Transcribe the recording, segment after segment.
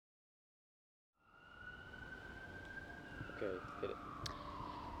Go hit it.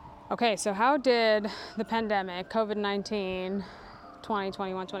 Okay, so how did the pandemic, COVID-19,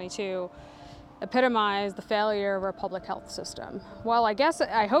 2021-22, epitomize the failure of our public health system? Well,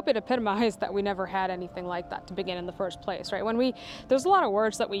 I hope it epitomized that we never had anything like that to begin in the first place, right? There's a lot of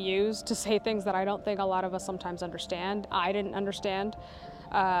words that we use to say things that I don't think a lot of us sometimes understand. I didn't understand,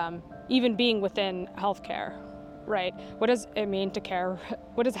 even being within healthcare, right? What does it mean to care?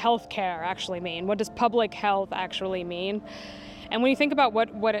 What does healthcare actually mean? What does public health actually mean? And when you think about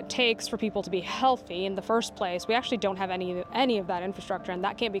what it takes for people to be healthy in the first place, we actually don't have any of that infrastructure, and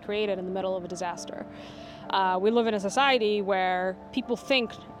that can't be created in the middle of a disaster. We live in a society where people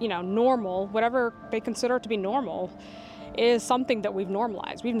think, normal, whatever they consider to be normal, is something that we've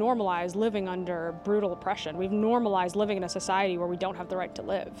normalized. We've normalized living under brutal oppression. We've normalized living in a society where we don't have the right to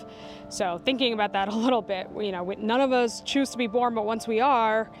live. So thinking about that a little bit, none of us choose to be born, but once we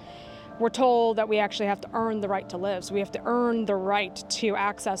are, we're told that we actually have to earn the right to live. So we have to earn the right to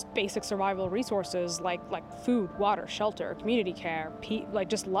access basic survival resources like food, water, shelter, community care,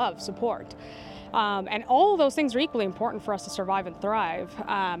 just love, support. And all of those things are equally important for us to survive and thrive.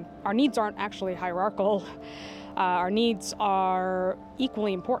 Our needs aren't actually hierarchical. Our needs are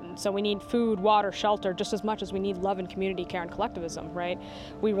equally important. So we need food, water, shelter, just as much as we need love and community care and collectivism, right?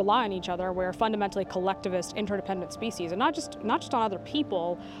 We rely on each other. We're a fundamentally collectivist, interdependent species, and not just on other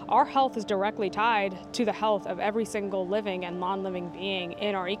people. Our health is directly tied to the health of every single living and non-living being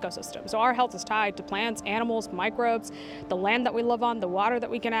in our ecosystem. So our health is tied to plants, animals, microbes, the land that we live on, the water that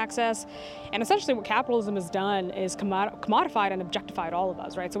we can access. And essentially what capitalism has done is commodified and objectified all of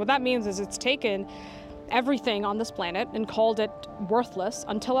us, right? So what that means is it's taken everything on this planet and called it worthless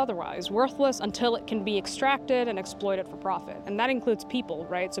until otherwise, worthless until it can be extracted and exploited for profit. And that includes people,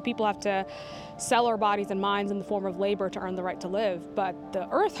 right? So people have to sell our bodies and minds in the form of labor to earn the right to live. But the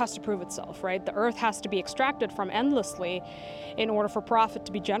earth has to prove itself, right? The earth has to be extracted from endlessly in order for profit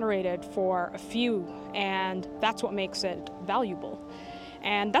to be generated for a few. And that's what makes it valuable.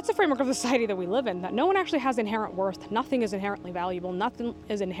 And that's the framework of the society that we live in, that no one actually has inherent worth. Nothing is inherently valuable. Nothing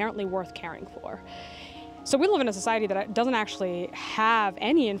is inherently worth caring for. So we live in a society that doesn't actually have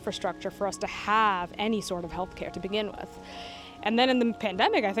any infrastructure for us to have any sort of healthcare to begin with. And then in the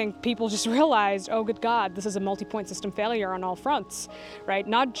pandemic, I think people just realized, oh, good God, this is a multi-point system failure on all fronts, right?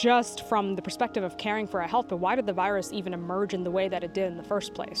 Not just from the perspective of caring for our health, but why did the virus even emerge in the way that it did in the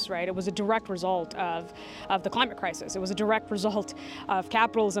first place, right? It was a direct result of the climate crisis. It was a direct result of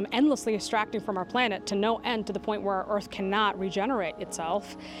capitalism endlessly extracting from our planet to no end, to the point where our Earth cannot regenerate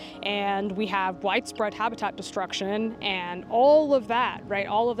itself. And we have widespread habitat destruction and all of that, right?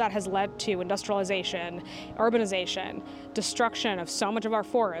 All of that has led to industrialization, urbanization, destruction of so much of our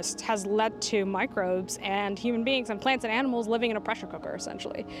forests, has led to microbes and human beings and plants and animals living in a pressure cooker,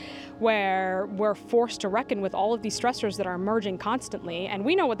 essentially, where we're forced to reckon with all of these stressors that are emerging constantly. And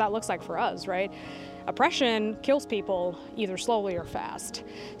we know what that looks like for us, right? Oppression kills people either slowly or fast.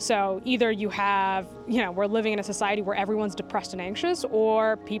 So either you have, we're living in a society where everyone's depressed and anxious,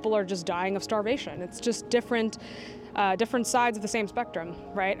 or people are just dying of starvation. It's just different sides of the same spectrum,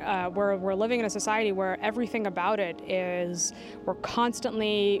 right? We're living in a society where everything about it is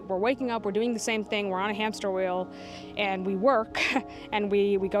we're waking up, we're doing the same thing, we're on a hamster wheel, and we work and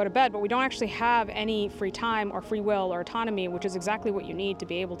we go to bed, but we don't actually have any free time or free will or autonomy, which is exactly what you need to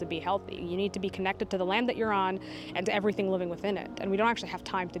be able to be healthy. You need to be connected to the land that you're on and to everything living within it, and we don't actually have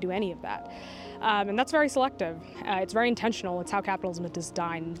time to do any of that. And that's very selective. It's very intentional. It's how capitalism is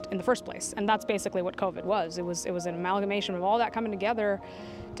designed in the first place. And that's basically what COVID was. It was an amalgamation of all that coming together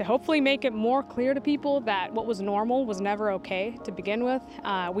to hopefully make it more clear to people that what was normal was never okay to begin with.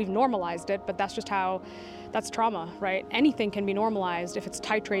 We've normalized it, but that's trauma, right? Anything can be normalized if it's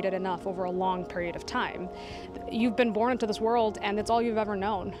titrated enough over a long period of time. You've been born into this world and it's all you've ever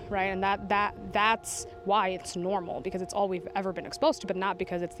known, right? And that's why it's normal, because it's all we've ever been exposed to, but not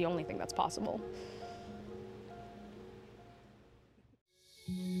because it's the only thing that's possible.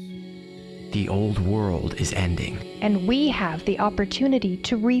 The old world is ending. And we have the opportunity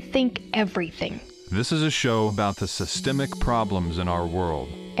to rethink everything. This is a show about the systemic problems in our world.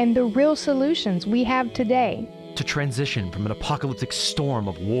 And the real solutions we have today. To transition from an apocalyptic storm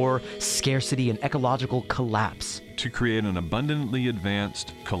of war, scarcity, and ecological collapse. To create an abundantly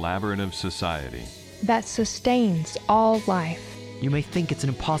advanced, collaborative society. That sustains all life. You may think it's an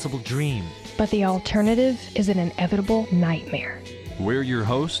impossible dream. But the alternative is an inevitable nightmare. We're your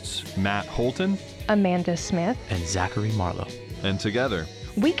hosts, Matt Holton, Amanda Smith, and Zachary Marlowe. And together,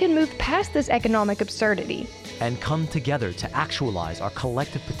 we can move past this economic absurdity and come together to actualize our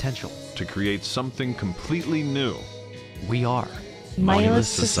collective potential. To create something completely new. We are Mindless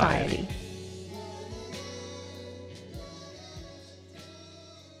Society.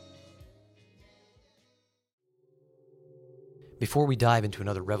 Before we dive into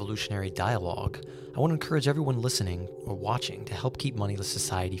another revolutionary dialogue, I want to encourage everyone listening or watching to help keep Moneyless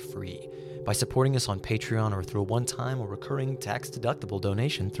Society free by supporting us on Patreon or through a one-time or recurring tax-deductible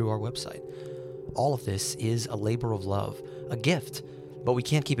donation through our website. All of this is a labor of love, a gift, but we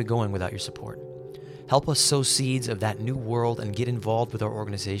can't keep it going without your support. Help us sow seeds of that new world and get involved with our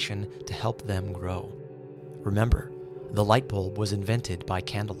organization to help them grow. Remember, the light bulb was invented by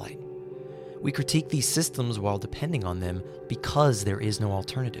candlelight. We critique these systems while depending on them because there is no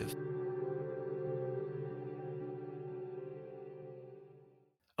alternative.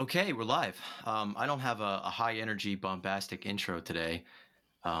 Okay, we're live. I don't have a high energy, bombastic intro today.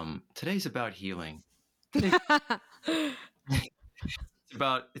 Today's about healing. It's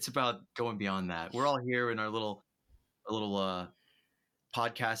about going beyond that. We're all here in our little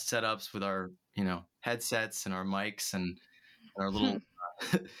podcast setups with our headsets and our mics and our little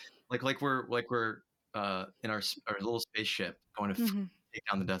like we're in our little spaceship going to take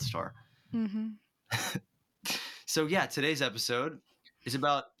down the Death Star. So yeah, today's episode is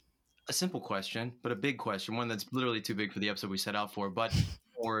about a simple question, but a big question, one that's literally too big for the episode we set out for, but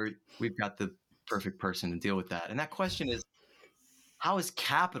we've got the perfect person to deal with that. And that question is, how is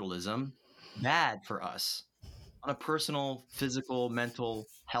capitalism bad for us on a personal, physical, mental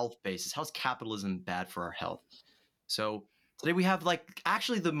health basis? How's capitalism bad for our health? So today we have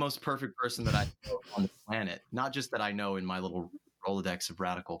actually the most perfect person that I know on the planet, not just that I know in my little Rolodex of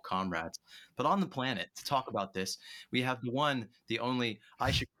radical comrades, but on the planet to talk about this. We have the one, the only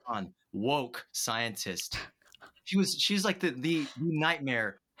Ayesha Khan, woke scientist. She's like the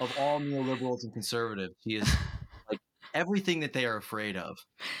nightmare of all neoliberals and conservatives. She is like everything that they are afraid of.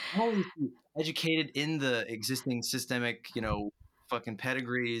 Not only is she educated in the existing systemic, fucking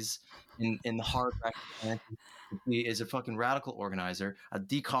pedigrees in the hard practice. He is a fucking radical organizer, a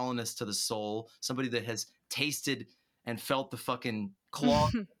decolonist to the soul, somebody that has tasted and felt the fucking claw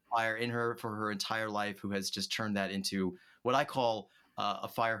fire in her for her entire life, who has just turned that into what I call a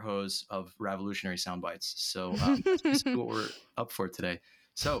fire hose of revolutionary sound bites. So that's basically what we're up for today.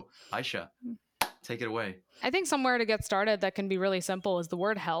 So Ayesha, take it away. I think somewhere to get started that can be really simple is the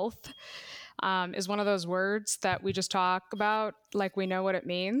word health. Is one of those words that we just talk about like we know what it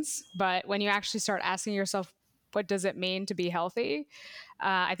means. But when you actually start asking yourself, what does it mean to be healthy?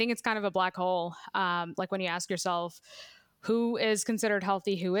 I think it's kind of a black hole. Like when you ask yourself, who is considered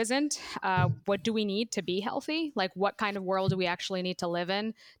healthy, who isn't? What do we need to be healthy? Like what kind of world do we actually need to live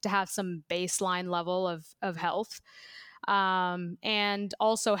in to have some baseline level of health? And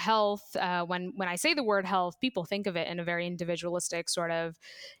also health, when I say the word health, people think of it in a very individualistic sort of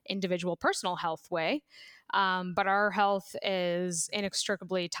individual personal health way. But our health is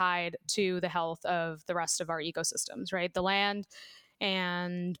inextricably tied to the health of the rest of our ecosystems, right? The land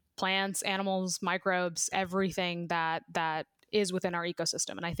and plants, animals, microbes, everything that is within our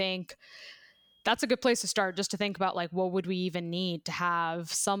ecosystem. And I think that's a good place to start, just to think about like, what would we even need to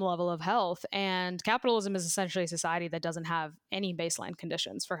have some level of health? And capitalism is essentially a society that doesn't have any baseline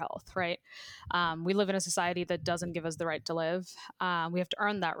conditions for health, right? We live in a society that doesn't give us the right to live. We have to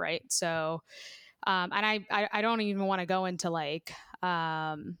earn that right. So, and I don't even want to go into like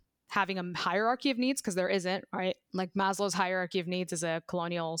having a hierarchy of needs, because there isn't, right? Like Maslow's hierarchy of needs is a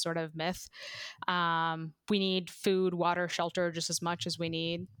colonial sort of myth. We need food, water, shelter just as much as we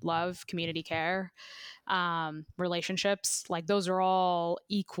need love, community care, relationships. Like those are all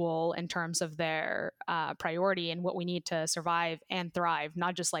equal in terms of their priority and what we need to survive and thrive,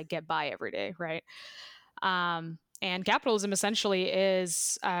 not just like get by every day, right? And capitalism essentially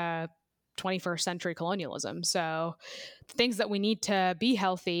is 21st century colonialism. So things that we need to be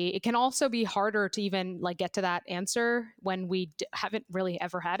healthy, it can also be harder to even like get to that answer when we haven't really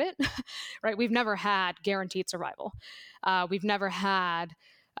ever had it, right? We've never had guaranteed survival. We've never had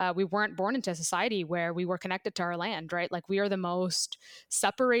we weren't born into a society where we were connected to our land, right? Like we are the most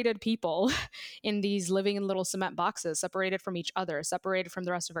separated people in these living in little cement boxes, separated from each other, separated from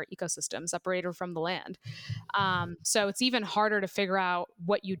the rest of our ecosystem, separated from the land. So it's even harder to figure out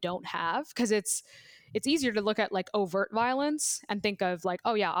what you don't have, because it's easier to look at like overt violence and think of like,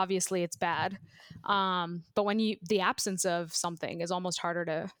 oh yeah, obviously it's bad. But when the absence of something is almost harder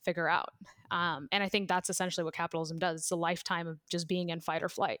to figure out. And I think that's essentially what capitalism does. It's a lifetime of just being in fight or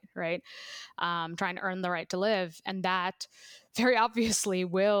flight, right? Trying to earn the right to live. And that very obviously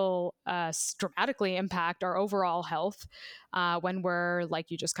will dramatically impact our overall health when we're, like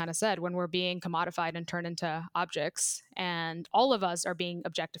you just kind of said, when we're being commodified and turned into objects. And all of us are being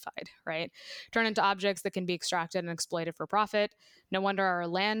objectified, right? Turned into objects that can be extracted and exploited for profit. No wonder our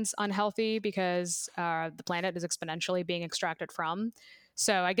land's unhealthy, because the planet is exponentially being extracted from.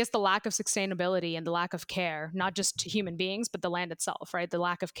 So I guess the lack of sustainability and the lack of care, not just to human beings, but the land itself, right? The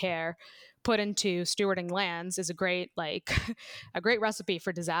lack of care put into stewarding lands is a great, like, a great recipe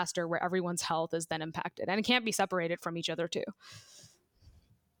for disaster where everyone's health is then impacted, and it can't be separated from each other too.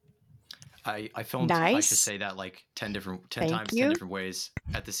 I filmed Ayesha Nice. say that like 10 Thank times, you. 10 different ways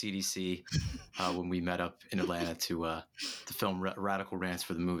at the CDC when we met up in Atlanta to film Radical Rants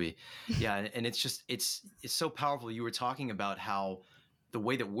for the movie. Yeah, and it's just it's so powerful. You were talking about how the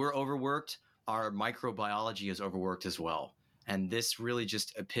way that we're overworked, our microbiology is overworked as well. And this really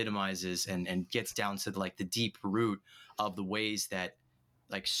just epitomizes and gets down to like the deep root of the ways that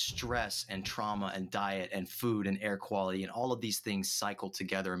like stress and trauma and diet and food and air quality and all of these things cycle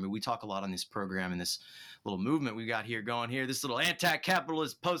together. I mean, we talk a lot on this program and this little movement we got here going here, this little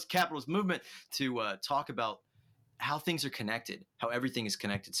anti-capitalist, post-capitalist movement to talk about how things are connected, how everything is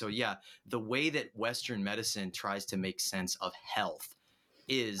connected. So yeah, the way that Western medicine tries to make sense of health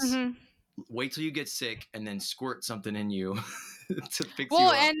is wait till you get sick and then squirt something in you to fix you Well,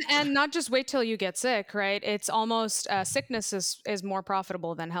 up. and not just wait till you get sick, right? It's almost sickness is more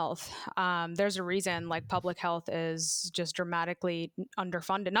profitable than health. There's a reason like public health is just dramatically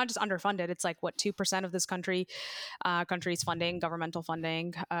underfunded. Not just underfunded. It's like what 2% of this country's funding, governmental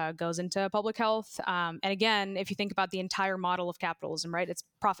funding, goes into public health. And again, if you think about the entire model of capitalism, right? It's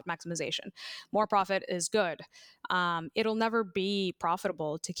profit maximization. More profit is good. It'll never be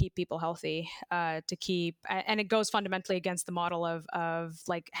profitable to keep people healthy, and it goes fundamentally against the model of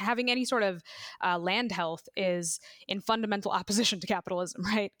like having any sort of land health is in fundamental opposition to capitalism,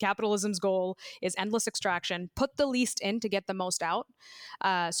 right? Capitalism's goal is endless extraction, put the least in to get the most out.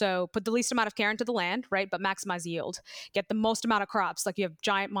 So put the least amount of care into the land, right? But maximize yield, get the most amount of crops, like you have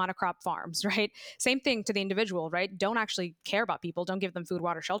giant monocrop farms, right? Same thing to the individual, right? Don't actually care about people, don't give them food,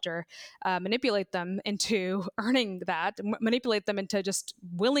 water, shelter, manipulate them into earning that, manipulate them into just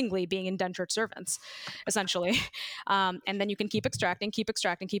willingly being indentured servants, essentially. And then you can keep extracting, keep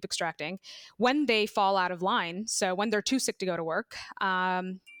extracting, keep extracting. When they fall out of line, so when they're too sick to go to work,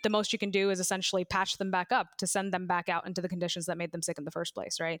 the most you can do is essentially patch them back up to send them back out into the conditions that made them sick in the first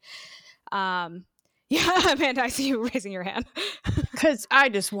place, right? Yeah, Amanda, I see you raising your hand. Because I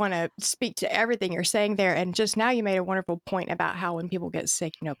just want to speak to everything you're saying there. And just now you made a wonderful point about how when people get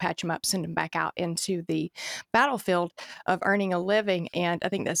sick, patch them up, send them back out into the battlefield of earning a living. And I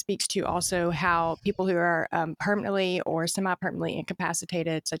think that speaks to also how people who are permanently or semi-permanently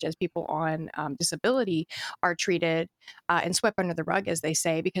incapacitated, such as people on disability, are treated and swept under the rug, as they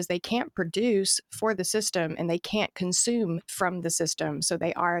say, because they can't produce for the system and they can't consume from the system. So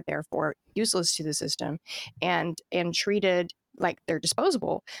they are therefore useless to the system and treated like they're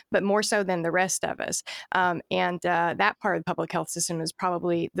disposable, but more so than the rest of us. That part of the public health system is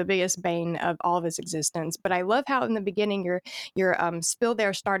probably the biggest bane of all of its existence. But I love how in the beginning your spill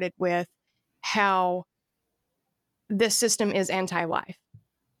there started with how this system is anti-life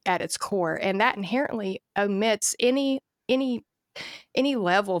at its core, and that inherently omits any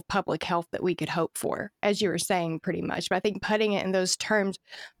level of public health that we could hope for, as you were saying, pretty much. But I think putting it in those terms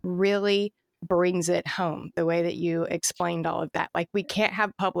really brings it home, the way that you explained all of that. Like, we can't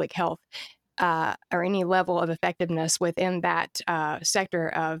have public health or any level of effectiveness within that sector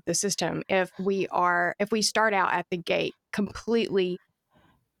of the system if we start out at the gate completely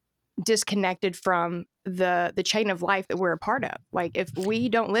disconnected from the chain of life that we're a part of. Like, if we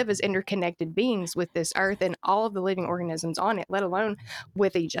don't live as interconnected beings with this earth and all of the living organisms on it, let alone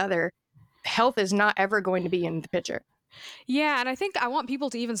with each other, health is not ever going to be in the picture. Yeah, and I think I want people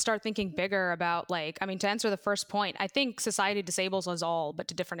to even start thinking bigger about, like, I mean, to answer the first point, I think society disables us all, but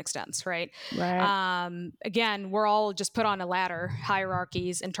to different extents, right? Right. Again, we're all just put on a ladder,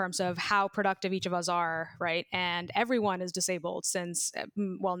 hierarchies in terms of how productive each of us are, right? And everyone is disabled since,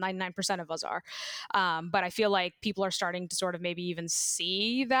 well, 99% of us are. But I feel like people are starting to sort of maybe even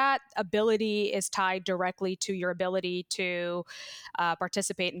see that ability is tied directly to your ability to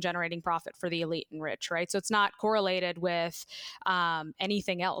participate in generating profit for the elite and rich, right? So it's not correlated with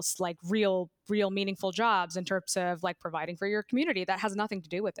anything else, like real meaningful jobs in terms of like providing for your community. That has nothing to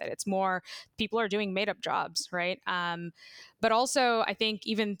do with it. It's more people are doing made up jobs, right? But also, I think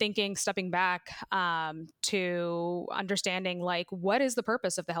even stepping back to understanding, like, what is the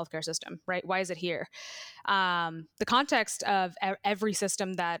purpose of the healthcare system, right? Why is it here? The context of every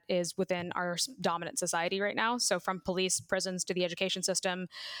system that is within our dominant society right now. So from police, prisons, to the education system,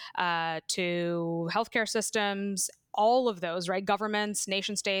 to healthcare systems, all of those, right? Governments,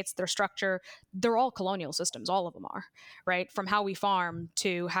 nation states, their structure, they're all colonial systems. All of them are, right? From how we farm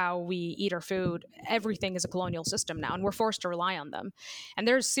to how we eat our food, everything is a colonial system now, and we're forced to rely on them. And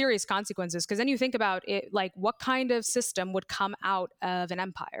there's serious consequences, because then you think about it, like what kind of system would come out of an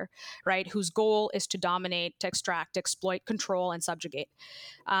empire, right? Whose goal is to dominate, to extract, exploit, control, and subjugate.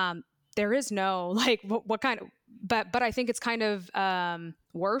 There is no like what kind of, but I think it's kind of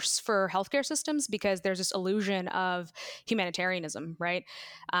worse for healthcare systems, because there's this illusion of humanitarianism, right?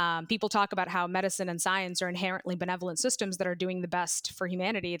 People talk about how medicine and science are inherently benevolent systems that are doing the best for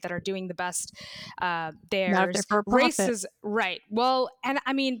humanity, that are doing the best. Not if There's they're for profit. races, right? Well, and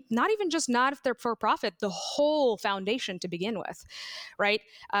I mean, not even just not if they're for profit, the whole foundation to begin with, right?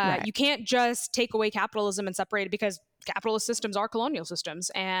 Right. You can't just take away capitalism and separate it, because capitalist systems are colonial systems.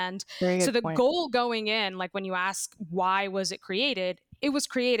 And Very so good the point. goal going in, like when you ask why was it created, it was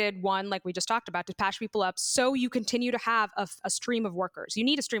created, one, like we just talked about, to patch people up so you continue to have a stream of workers. You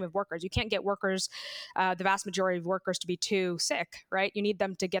need a stream of workers. You can't get workers, the vast majority of workers, to be too sick, right? You need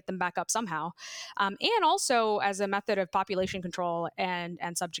them to get them back up somehow. And also as a method of population control and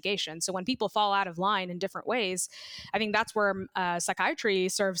subjugation. So when people fall out of line in different ways, I think that's where psychiatry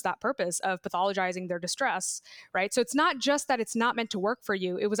serves that purpose of pathologizing their distress, right? So it's not just that it's not meant to work for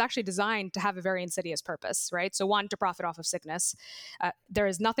you. It was actually designed to have a very insidious purpose, right? So one, to profit off of sickness. There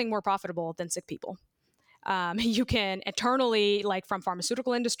is nothing more profitable than sick people. You can eternally, like from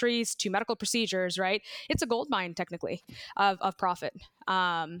pharmaceutical industries to medical procedures, right? It's a gold mine technically of profit.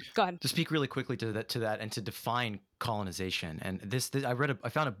 Go ahead. To speak really quickly to that, and to define colonization. And this I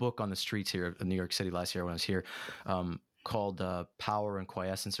found a book on the streets here of New York City last year when I was here, called Power and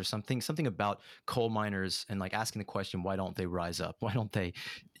Quiescence, or something about coal miners, and like asking the question, why don't they rise up? Why don't they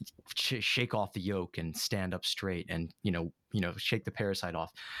shake off the yoke and stand up straight and shake the parasite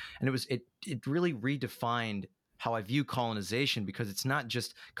off? And it really redefined how I view colonization, because it's not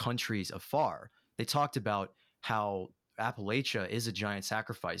just countries afar. They talked about how Appalachia is a giant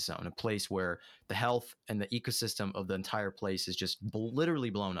sacrifice zone, a place where the health and the ecosystem of the entire place is just literally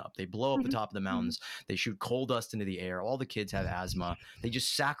blown up. They blow up the top of the mountains. They shoot coal dust into the air. All the kids have asthma. They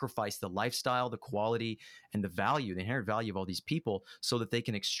just sacrifice the lifestyle, the quality, and the inherent value of all these people, so that they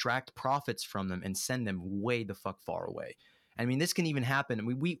can extract profits from them and send them way the fuck far away. I mean, this can even happen. I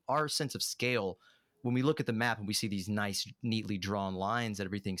mean, our sense of scale, when we look at the map and we see these nice, neatly drawn lines, that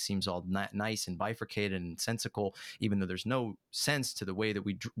everything seems all nice and bifurcated and sensical, even though there's no sense to the way that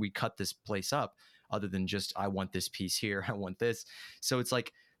we cut this place up, other than just, I want this piece here, I want this. So it's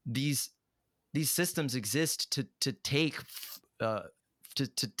like these systems exist to take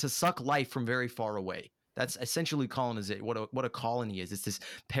to suck life from very far away. That's essentially colonization. What a colony is. It's this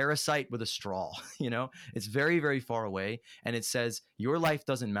parasite with a straw, It's very, very far away. And it says, your life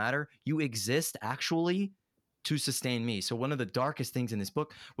doesn't matter. You exist actually to sustain me. So one of the darkest things in this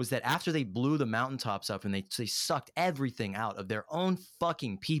book was that after they blew the mountaintops up and they sucked everything out of their own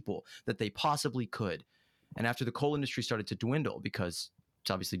fucking people that they possibly could, and after the coal industry started to dwindle, because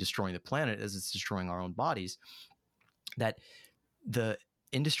it's obviously destroying the planet as it's destroying our own bodies, that the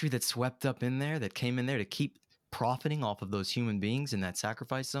industry that swept up in there, that came in there to keep profiting off of those human beings in that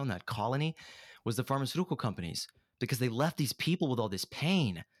sacrifice zone, that colony, was the pharmaceutical companies, because they left these people with all this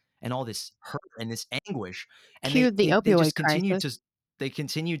pain and all this hurt and this anguish, and Cued the they just opioid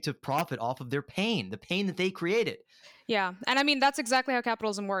continued to profit off of their pain, the pain that they created. Yeah. And I mean, that's exactly how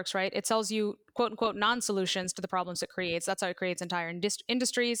capitalism works, right? It sells you, quote unquote, non-solutions to the problems it creates. That's how it creates entire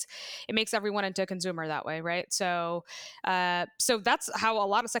industries. It makes everyone into a consumer that way, right? So that's how a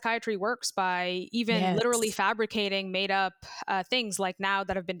lot of psychiatry works, by even literally fabricating made up things like now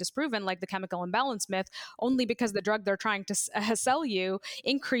that have been disproven, like the chemical imbalance myth, only because the drug they're trying to sell you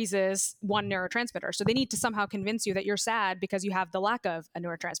increases one neurotransmitter. So they need to somehow convince you that you're sad because you have the lack of a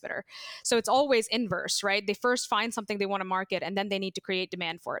neurotransmitter. So it's always inverse, right? They first find something they want to market, and then they need to create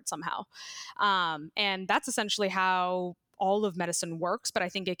demand for it somehow. And that's essentially how all of medicine works, but I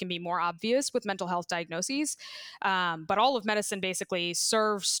think it can be more obvious with mental health diagnoses. But all of medicine basically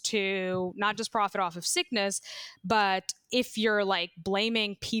serves to not just profit off of sickness, but if you're like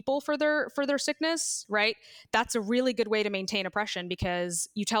blaming people for their sickness, right? That's a really good way to maintain oppression, because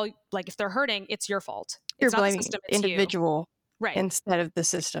you tell, like, if they're hurting, it's your fault. You're It's not the blaming system, it's individual. Right. Instead of the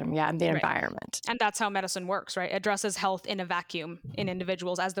system, and the environment. And that's how medicine works, right? It addresses health in a vacuum in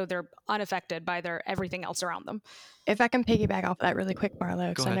individuals, as though they're unaffected by everything else around them. If I can piggyback off that really quick, Marlo,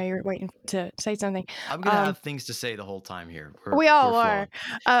 because I know you're waiting to say something. I'm going to have things to say the whole time here. We all are.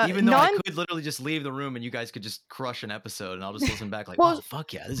 Even though I could literally just leave the room and you guys could just crush an episode, and I'll just listen back like, oh,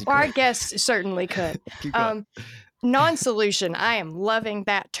 fuck yeah, this is great. Our guests certainly could. Non-solution. I am loving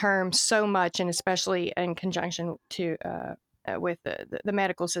that term so much, and especially in conjunction to with the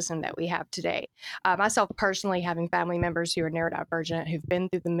medical system that we have today. Myself personally, having family members who are neurodivergent, who've been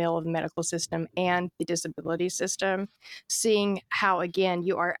through the mill of the medical system and the disability system, seeing how, again,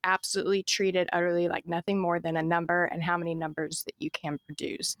 you are absolutely treated utterly like nothing more than a number and how many numbers that you can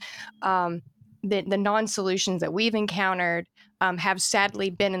produce. The non-solutions that we've encountered have sadly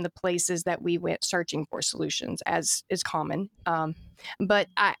been in the places that we went searching for solutions, as is common. But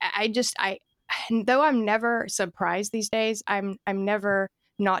though I'm never surprised these days, I'm never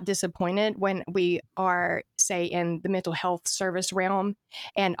not disappointed when we are, say, in the mental health service realm,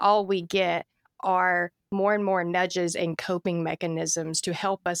 and all we get are more and more nudges and coping mechanisms to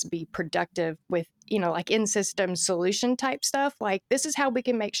help us be productive with, like in-system solution type stuff. Like, this is how we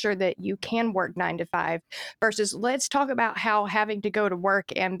can make sure that you can work 9 to 5 versus let's talk about how having to go to work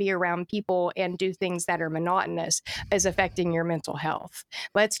and be around people and do things that are monotonous is affecting your mental health.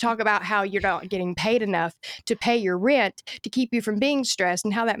 Let's talk about how you're not getting paid enough to pay your rent to keep you from being stressed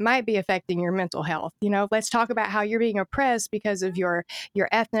and how that might be affecting your mental health. Let's talk about how you're being oppressed because of your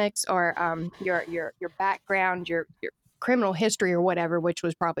ethnics or your background, your criminal history or whatever, which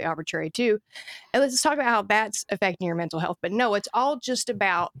was probably arbitrary too. And let's talk about how that's affecting your mental health. But no, it's all just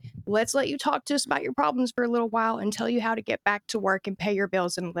about, let's let you talk to us about your problems for a little while and tell you how to get back to work and pay your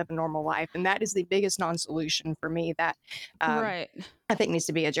bills and live a normal life. And that is the biggest non-solution for me that Right. I think needs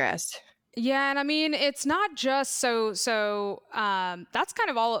to be addressed. Yeah, and I mean, it's not just so. That's kind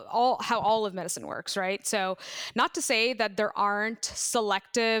of all how all of medicine works, right? So, not to say that there aren't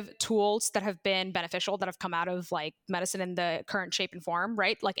selective tools that have been beneficial that have come out of like medicine in the current shape and form,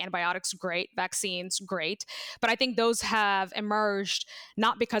 right? Like antibiotics, great; vaccines, great. But I think those have emerged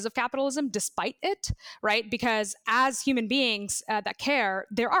not because of capitalism, despite it, right? Because as human beings that care,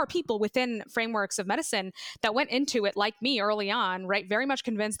 there are people within frameworks of medicine that went into it, like me early on, right? Very much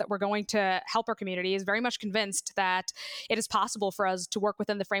convinced that we're going to help our community, is very much convinced that it is possible for us to work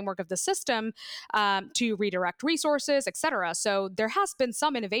within the framework of the system to redirect resources, et cetera. So there has been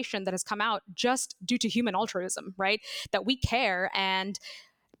some innovation that has come out just due to human altruism, right? That we care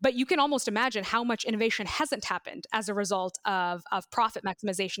but you can almost imagine how much innovation hasn't happened as a result of profit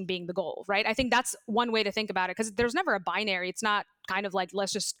maximization being the goal, right? I think that's one way to think about it, because there's never a binary. It's not kind of like,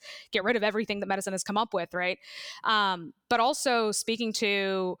 let's just get rid of everything that medicine has come up with, right? But also speaking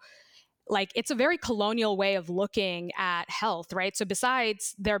to, like, it's a very colonial way of looking at health, right? So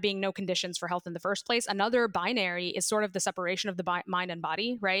besides there being no conditions for health in the first place, another binary is sort of the separation of the mind and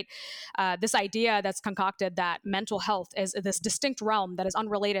body, right? This idea that's concocted that mental health is this distinct realm that is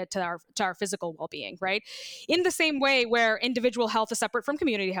unrelated to our physical well-being, right? In the same way where individual health is separate from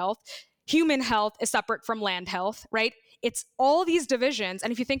community health, human health is separate from land health, right? It's all these divisions.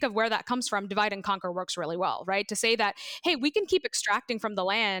 And if you think of where that comes from, divide and conquer works really well, right? To say that, hey, we can keep extracting from the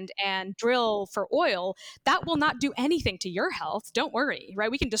land and drill for oil, that will not do anything to your health. Don't worry,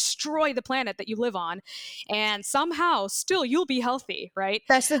 right? We can destroy the planet that you live on and somehow still you'll be healthy, right?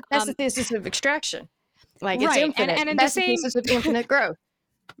 That's the thesis of extraction. Like, it's right. infinite. And in That's the the same thesis of infinite growth.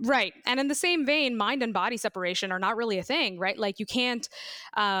 Right. And in the same vein, mind and body separation are not really a thing, right? Like, you can't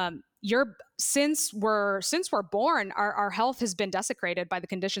since we're born, our health has been desecrated by the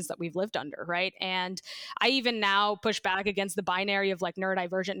conditions that we've lived under, right? And I even now push back against the binary of like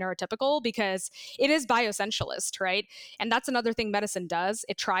neurodivergent, neurotypical, because it is bioessentialist, right? And that's another thing medicine does.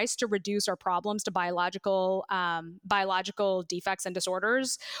 It tries to reduce our problems to biological defects and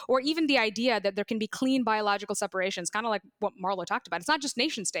disorders, or even the idea that there can be clean biological separations, kind of like what Marlo talked about. It's not just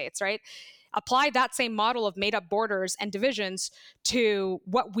nation states, right? Apply that same model of made up borders and divisions to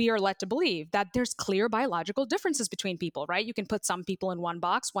what we are led to believe, that there's clear biological differences between people, right? You can put some people in one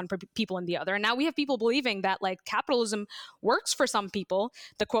box, people in the other. And now we have people believing that like capitalism works for some people,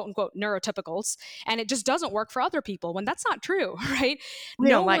 the quote unquote neurotypicals, and it just doesn't work for other people, when that's not true, right? We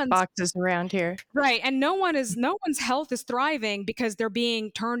don't like boxes around here. Right. And no one's health is thriving because they're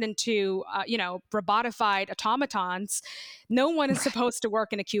being turned into, robotified automatons. No one is supposed to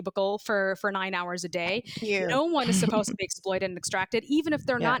work in a cubicle for 9 hours a day. No one is supposed to be exploited and extracted, even if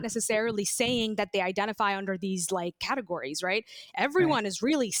they're not necessarily saying that they identify under these like categories, right? Everyone is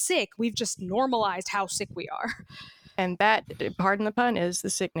really sick. We've just normalized how sick we are. And that, pardon the pun, is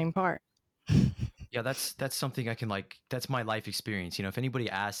the sickening part. Yeah, that's something I can that's my life experience. If anybody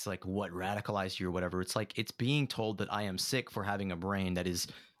asks like what radicalized you or whatever, it's like it's being told that I am sick for having a brain that is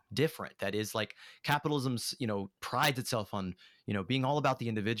different. That is like capitalism's, prides itself on, being all about the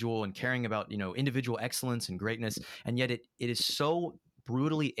individual and caring about, individual excellence and greatness. And yet it is so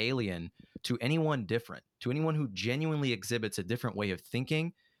brutally alien to anyone different, to anyone who genuinely exhibits a different way of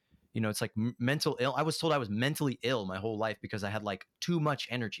thinking. It's like mental ill. I was told I was mentally ill my whole life because I had like too much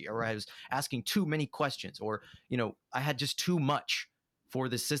energy, or I was asking too many questions, or, I had just too much for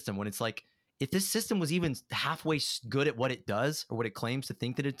this system, when it's like, if this system was even halfway good at what it does or what it claims to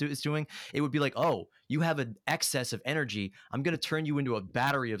think that it is doing, it would be like, oh, you have an excess of energy. I'm going to turn you into a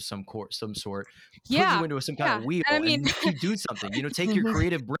battery of some sort, put Yeah. you into some kind Yeah. of wheel And I mean, and make you do something. Take your Mhm.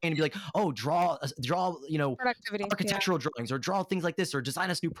 creative brain and be like, oh, draw, productivity. Yeah. architectural drawings, or draw things like this, or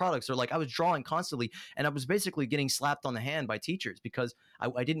design us new products. Or like, I was drawing constantly, and I was basically getting slapped on the hand by teachers because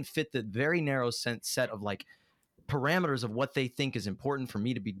I didn't fit the very narrow set of like parameters of what they think is important for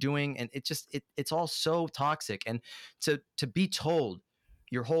me to be doing. And it's all so toxic. And to be told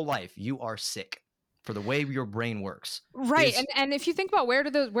your whole life you are sick for the way your brain works Right. is And if you think about where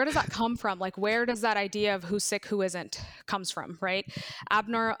does that come from? Like, where does that idea of who's sick, who isn't comes from, right?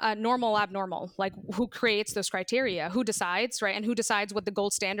 Normal, abnormal. Like, who creates those criteria? Who decides, right? And who decides what the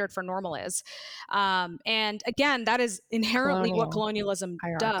gold standard for normal is? And again, that is inherently what Colonial, colonialism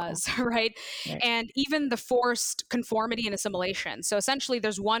hierarchical. does, right? Right. And even the forced conformity and assimilation. So essentially,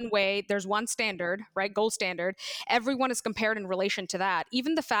 there's one way, there's one standard, right? Gold standard. Everyone is compared in relation to that.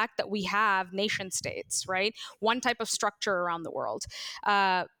 Even the fact that we have nation states, right? One type of structure around the world.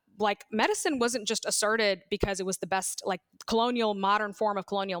 Like, medicine wasn't just asserted because it was the best, like colonial modern form of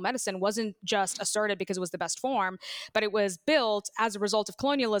colonial medicine wasn't just asserted because it was the best form, but it was built as a result of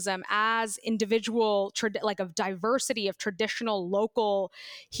colonialism as individual, like a diversity of traditional local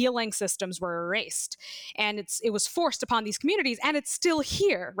healing systems were erased. And it was forced upon these communities, and it's still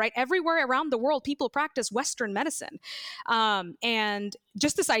here, right? Everywhere around the world, people practice Western medicine. And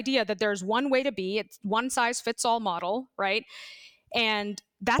just this idea that there's one way to be, it's one size fits all model, right? And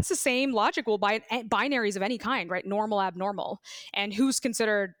that's the same logical binaries of any kind, right? Normal, abnormal, and who's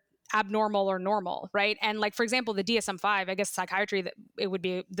considered abnormal or normal, right? And like, for example, the DSM-5, I guess psychiatry,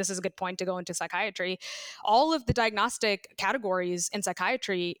 this is a good point to go into psychiatry. All of the diagnostic categories in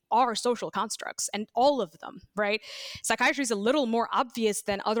psychiatry are social constructs, and all of them, right? Psychiatry is a little more obvious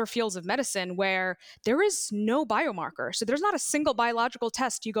than other fields of medicine where there is no biomarker. So there's not a single biological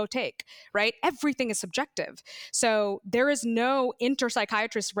test you go take, right? Everything is subjective. So there is no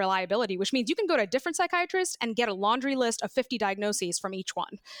inter-psychiatrist reliability, which means you can go to a different psychiatrist and get a laundry list of 50 diagnoses from each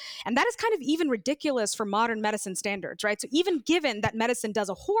one. And that is kind of even ridiculous for modern medicine standards, right? So even given that medicine does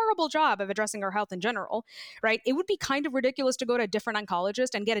a horrible job of addressing our health in general, right, it would be kind of ridiculous to go to a different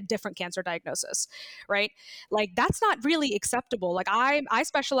oncologist and get a different cancer diagnosis, right? Like, that's not really acceptable. Like, I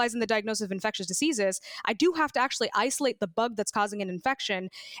specialize in the diagnosis of infectious diseases. I do have to actually isolate the bug that's causing an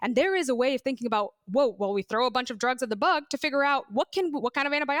infection. And there is a way of thinking about, we throw a bunch of drugs at the bug to figure out what kind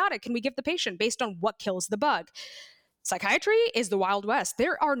of antibiotic can we give the patient based on what kills the bug. Psychiatry is the Wild West.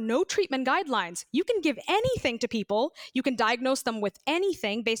 There are no treatment guidelines. You can give anything to people. You can diagnose them with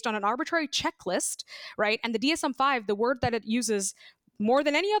anything based on an arbitrary checklist, right? And the DSM-5, the word that it uses more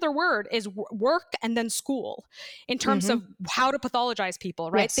than any other word is work and then school in terms of how to pathologize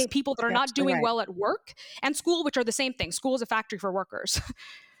people, right? Yes, People that are not doing well at work, and school, which are the same thing. School is a factory for workers.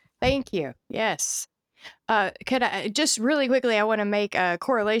 Thank you. Yes. Could I just really quickly, I want to make a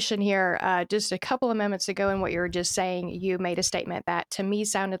correlation here. Just a couple of moments ago in what you were just saying, you made a statement that to me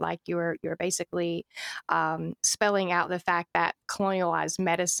sounded like you were basically spelling out the fact that colonialized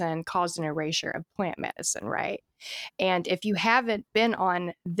medicine caused an erasure of plant medicine, right? And if you haven't been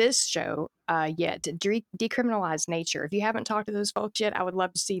on this show yet, Decriminalize Nature, if you haven't talked to those folks yet, I would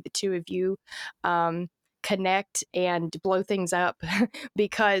love to see the two of you connect and blow things up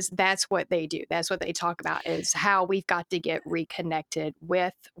because that's what they do. That's what they talk about, is how we've got to get reconnected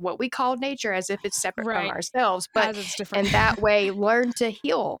with what we call nature as if it's separate from ourselves, but in that way learn to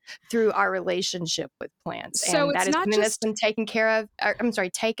heal through our relationship with plants. So and that is something that's been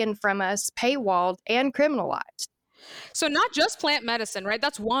taken from us, paywalled and criminalized. So not just plant medicine, right?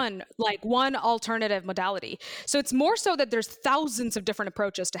 That's one alternative modality. So it's more so that there's thousands of different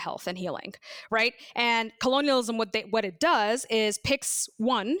approaches to health and healing, right? And colonialism, what it does is picks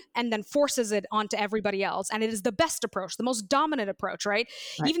one and then forces it onto everybody else. And it is the best approach, the most dominant approach, right?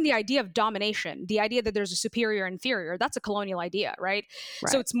 Even the idea of domination, the idea that there's a superior, inferior, that's a colonial idea, right?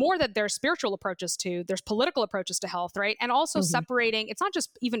 So it's more that there's spiritual approaches there's political approaches to health, right? And also separating, it's not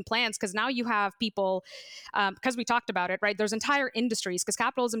just even plants, because now you have people, because we talked about it, right? There's entire industries, because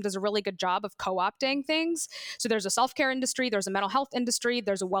capitalism does a really good job of co-opting things. So there's a self-care industry, there's a mental health industry,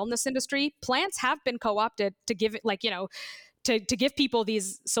 there's a wellness industry. Plants have been co-opted to give it, to give people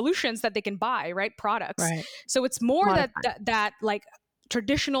these solutions that they can buy, right? Products. So it's more that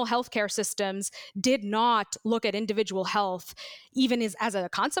traditional healthcare systems did not look at individual health even as a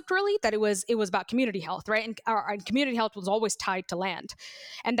concept, really, that it was about community health, right? And community health was always tied to land,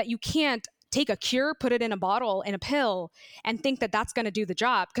 and that you can't take a cure, put it in a bottle, in a pill, and think that that's going to do the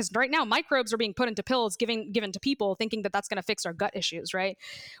job. Because right now, microbes are being put into pills, given to people, thinking that that's going to fix our gut issues, right?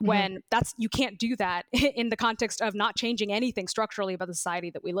 When you can't do that in the context of not changing anything structurally about the society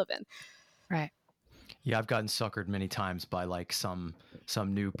that we live in. Right. Yeah, I've gotten suckered many times by like some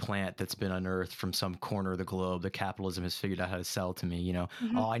new plant that's been unearthed from some corner of the globe that capitalism has figured out how to sell to me. You know,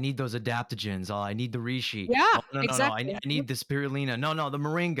 oh, I need those adaptogens. Oh, I need the reishi. Yeah, oh, no, exactly. I need the spirulina. No, the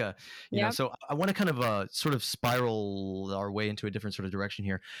moringa. You know, so I want to kind of sort of spiral our way into a different sort of direction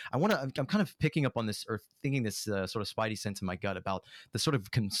here. I'm kind of picking up on this, or thinking this sort of spidey sense in my gut about the sort of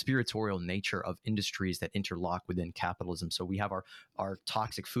conspiratorial nature of industries that interlock within capitalism. So we have our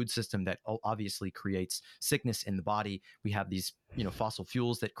toxic food system that obviously creates sickness in the body. We have these, fossil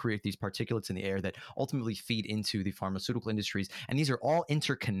fuels that create these particulates in the air that ultimately feed into the pharmaceutical industries. And these are all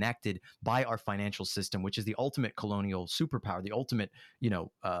interconnected by our financial system, which is the ultimate colonial superpower, the ultimate,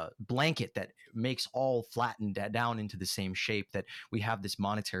 blanket that makes all flattened down into the same shape, that we have this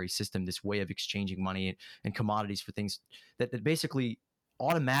monetary system, this way of exchanging money and commodities for things that basically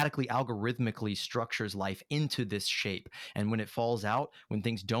automatically, algorithmically structures life into this shape. And when it falls out, when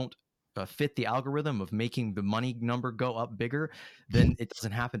things don't fit the algorithm of making the money number go up bigger, then it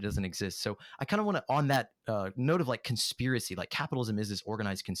doesn't happen. It doesn't exist. So I kind of want to, on that note of like conspiracy, like capitalism is this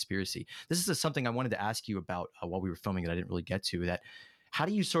organized conspiracy. This is something I wanted to ask you about while we were filming it. I didn't really get to that. How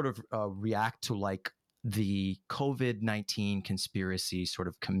do you sort of react to like the COVID-19 conspiracy sort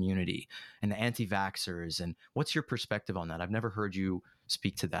of community and the anti-vaxxers, and what's your perspective on that? I've never heard you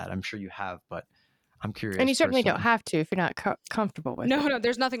speak to that. I'm sure you have, but I'm curious. And you certainly don't have to if you're not comfortable with it. No,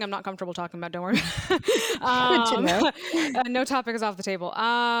 there's nothing I'm not comfortable talking about. Don't worry. Good to know. No topic is off the table.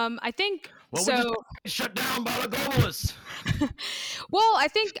 I think well, so. We're just shut down by the globalists. Well, I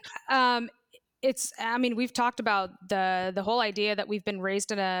think we've talked about the whole idea that we've been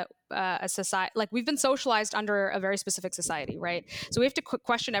raised in a society, like we've been socialized under a very specific society, right? So we have to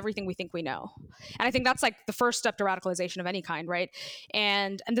question everything we think we know. And I think that's like the first step to radicalization of any kind, right?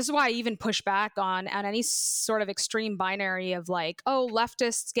 And this is why I even push back on any sort of extreme binary of like, oh,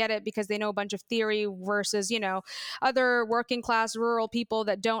 leftists get it because they know a bunch of theory versus, other working class rural people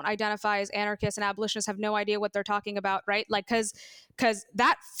that don't identify as anarchists and abolitionists have no idea what they're talking about, right? Like, because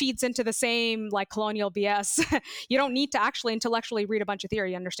that feeds into the same like colonial BS. You don't need to actually intellectually read a bunch of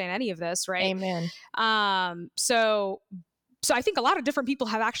theory to understand any of this, right? Amen. So I think a lot of different people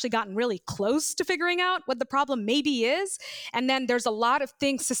have actually gotten really close to figuring out what the problem maybe is. And then there's a lot of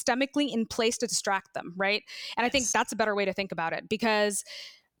things systemically in place to distract them, right? And I think that's a better way to think about it, because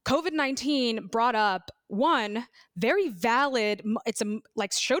COVID-19 brought up one very valid,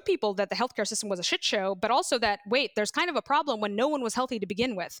 showed people that the healthcare system was a shit show, but also that, wait, there's kind of a problem when no one was healthy to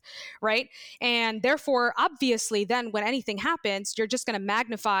begin with, right? And therefore, obviously, then when anything happens, you're just going to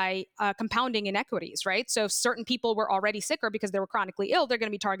magnify compounding inequities, right? So if certain people were already sicker because they were chronically ill, they're going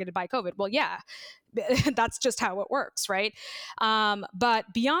to be targeted by COVID. Well, yeah, that's just how it works, right? But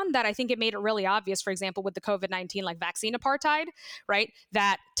beyond that, I think it made it really obvious, for example, with the COVID-19 like vaccine apartheid, right?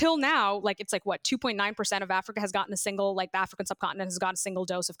 That till now, like it's like what, 2.9% of Africa has gotten a single, like the African subcontinent has gotten a single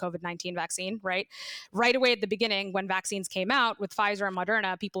dose of COVID-19 vaccine, right? Right away at the beginning, when vaccines came out with Pfizer and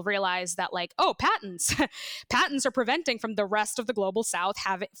Moderna, people realized that like, oh, patents are preventing from the rest of the global South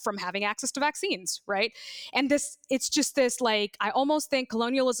from having access to vaccines, right? And it's just this like, I almost think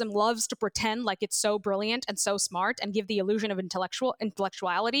colonialism loves to pretend like it's so brilliant and so smart and give the illusion of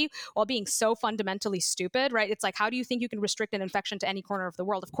intellectuality while being so fundamentally stupid, right? It's like, how do you think you can restrict an infection to any corner of the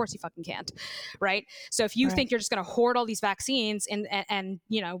world? Of course you fucking can't, right? So if you think you're just going to hoard all these vaccines and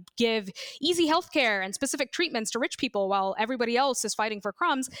give easy healthcare and specific treatments to rich people while everybody else is fighting for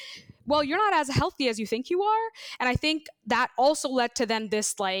crumbs, well, you're not as healthy as you think you are. And I think that also led to then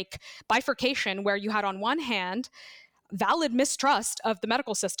this like bifurcation where you had on one hand valid mistrust of the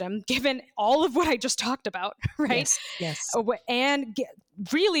medical system, given all of what I just talked about, right? Yes. And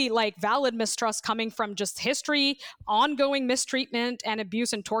really like valid mistrust coming from just history, ongoing mistreatment and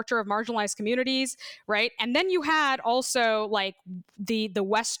abuse and torture of marginalized communities, right? And then you had also like the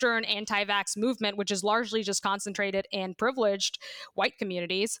Western anti-vax movement, which is largely just concentrated in privileged white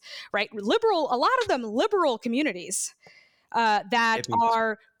communities, right? A lot of them liberal communities. That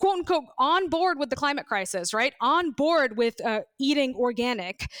are quote unquote on board with the climate crisis, right? On board with eating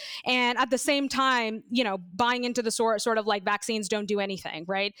organic, and at the same time, buying into the sort of like vaccines don't do anything,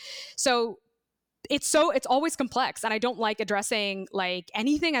 right? So it's always complex, and I don't like addressing like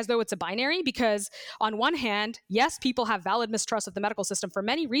anything as though it's a binary, because on one hand, yes, people have valid mistrust of the medical system for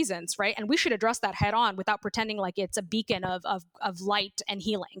many reasons, right? And we should address that head on without pretending like it's a beacon of light and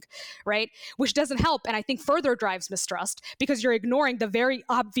healing, right? Which doesn't help, and I think further drives mistrust, because you're ignoring the very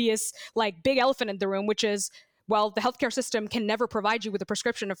obvious like big elephant in the room, which is, well, the healthcare system can never provide you with a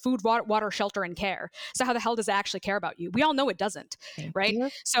prescription of food, water, shelter, and care. So how the hell does it actually care about you? We all know it doesn't, right?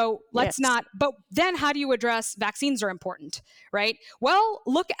 So let's not, but then how do you address vaccines are important, right? Well,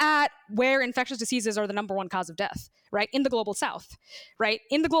 look at where infectious diseases are the number one cause of death, right? In the global south, right?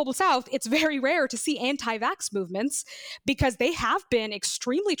 In the global south, it's very rare to see anti-vax movements, because they have been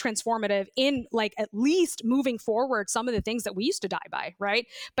extremely transformative in like at least moving forward some of the things that we used to die by, right?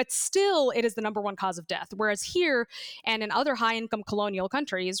 But still, it is the number one cause of death. Whereas here and in other high-income colonial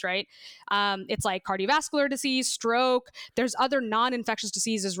countries, right, it's like cardiovascular disease, stroke, there's other non-infectious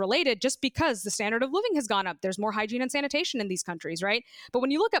diseases related, just because the standard of living has gone up. There's more hygiene and sanitation in these countries, right? But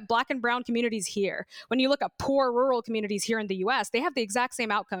when you look at Black and brown communities here, when you look at poor rural communities here in the US, they have the exact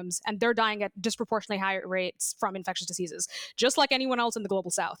same outcomes, and they're dying at disproportionately higher rates from infectious diseases, just like anyone else in the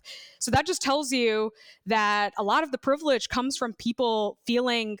global south. So that just tells you that a lot of the privilege comes from people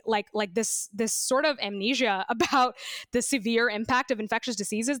feeling like this sort of amnesia about the severe impact of infectious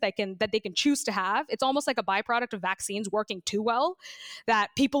diseases that they can choose to have. It's almost like a byproduct of vaccines working too well, that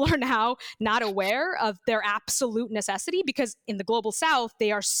people are now not aware of their absolute necessity, because in the global south,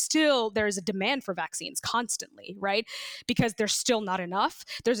 there's a demand for vaccines constantly, right? Because there's still not enough.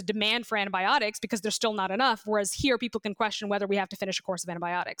 There's a demand for antibiotics because there's still not enough. Whereas here, people can question whether we have to finish a course of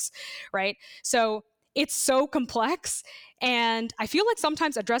antibiotics, right? So it's so complex. And I feel like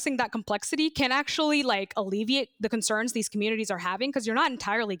sometimes addressing that complexity can actually like alleviate the concerns these communities are having, because you're not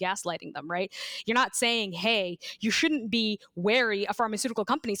entirely gaslighting them, right? You're not saying, hey, you shouldn't be wary of pharmaceutical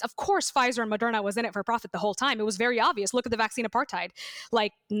companies. Of course, Pfizer and Moderna was in it for profit the whole time. It was very obvious. Look at the vaccine apartheid.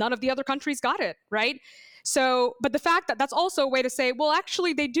 Like, none of the other countries got it, right? So, but the fact that that's also a way to say, well,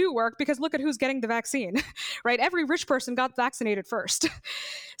 actually they do work, because look at who's getting the vaccine, right? Every rich person got vaccinated first.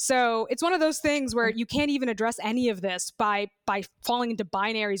 So it's one of those things where you can't even address any of this by falling into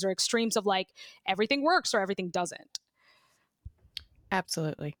binaries or extremes of like everything works or everything doesn't.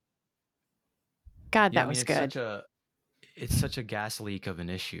 Absolutely. God, that was good. It's such a gas leak of an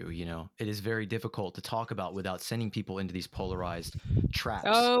issue, you know. It is very difficult to talk about without sending people into these polarized traps.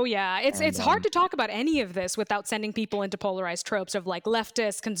 Oh yeah, it's hard to talk about any of this without sending people into polarized tropes of like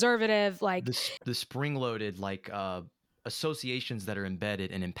leftist, conservative, like the spring-loaded like associations that are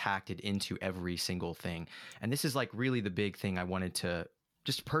embedded and impacted into every single thing. And this is like really the big thing I wanted to,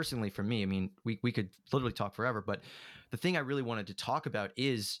 just personally for me, I mean, we could literally talk forever, but the thing I really wanted to talk about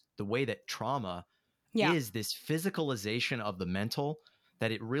is the way that trauma is this physicalization of the mental,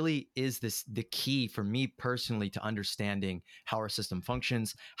 that it really is the key for me personally to understanding how our system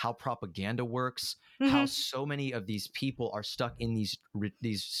functions, how propaganda works, how so many of these people are stuck in these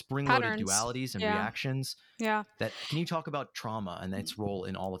spring-loaded dualities and reactions. Yeah. That, can you talk about trauma and its role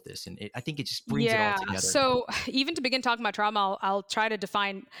in all of this? And I think it just brings it all together. So even to begin talking about trauma, I'll try to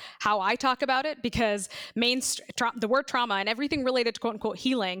define how I talk about it, because the word trauma and everything related to quote unquote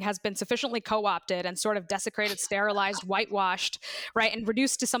healing has been sufficiently co-opted and sort of desecrated, sterilized, whitewashed, right? And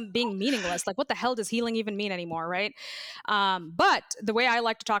reduced to some being meaningless. Like, what the hell does healing even mean anymore, right? But the way I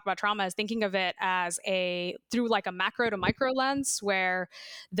like to talk about trauma is thinking of it as through like a macro to micro lens, where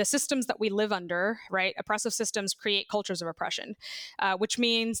the systems that we live under, right, oppressive systems create cultures of oppression, which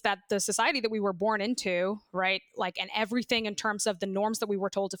means that the society that we were born into, right, like, and everything in terms of the norms that we were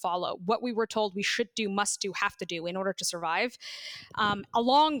told to follow, what we were told we should do, must do, have to do in order to survive,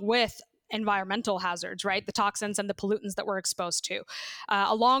 along with environmental hazards, right? The toxins and the pollutants that we're exposed to,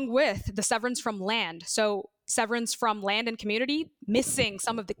 along with the severance from land. So severance from land and community, missing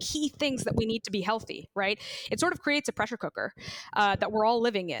some of the key things that we need to be healthy, right? It sort of creates a pressure cooker that we're all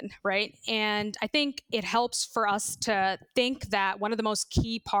living in, right? And I think it helps for us to think that one of the most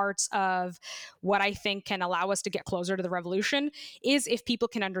key parts of what I think can allow us to get closer to the revolution is if people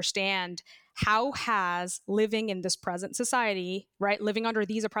can understand how has living in this present society, right, living under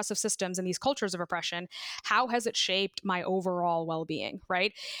these oppressive systems and these cultures of oppression, how has it shaped my overall well-being,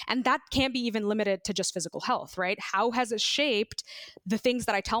 right? And that can't be even limited to just physical health, right? How has it shaped the things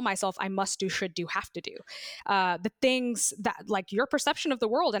that I tell myself I must do, should do, have to do? The things that, like, your perception of the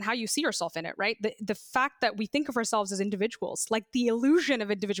world and how you see yourself in it, right? The fact that we think of ourselves as individuals, like the illusion of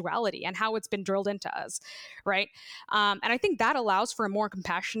individuality and how it's been drilled into us, right? And I think that allows for a more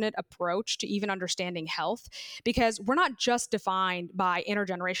compassionate approach to even understanding health, because we're not just defined by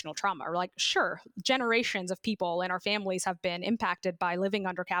intergenerational trauma. We're like, sure, generations of people in our families have been impacted by living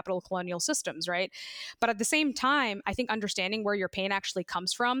under capital colonial systems, right? But at the same time, I think understanding where your pain actually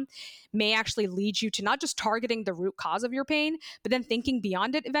comes from may actually lead you to not just targeting the root cause of your pain, but then thinking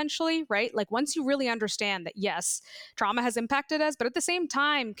beyond it eventually, right? Like once you really understand that, yes, trauma has impacted us, but at the same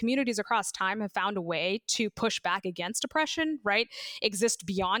time, communities across time have found a way to push back against oppression, right? Exist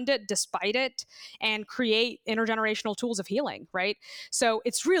beyond it, despite it, and create intergenerational tools of healing, right? So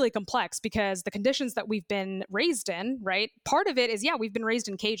it's really complex because the conditions that we've been raised in, right? Part of it is, yeah, we've been raised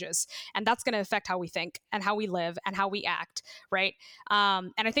in cages, and that's going to affect how we think and how we live and how we act, right?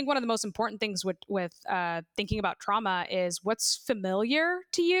 And I think one of the most important things with thinking about trauma is what's familiar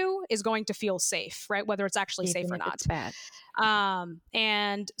to you is going to feel safe, right? Whether it's actually safe Even or if not. it's bad.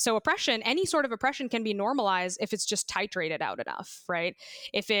 And so oppression, any sort of oppression can be normalized if it's just titrated out enough, right?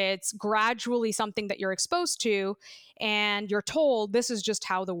 If it's gradually something that you're exposed to and you're told this is just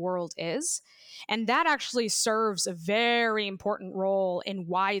how the world is. And that actually serves a very important role in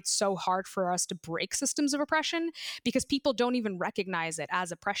why it's so hard for us to break systems of oppression, because people don't even recognize it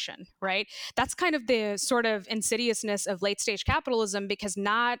as oppression, right? That's kind of the sort of insidiousness of late stage capitalism, because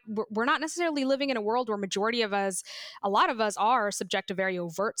we're not necessarily living in a world where a lot of us are subject to very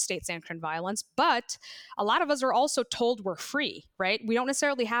overt state sanctioned violence, but a lot of us are also told we're free, right? We don't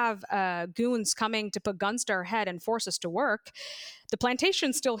necessarily have goons coming to put guns to our head and force us to work. The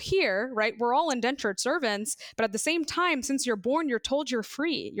plantation's still here, right? We're all indentured servants, but at the same time, since you're born, you're told you're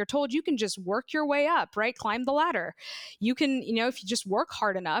free. You're told you can just work your way up, right? Climb the ladder. You can, if you just work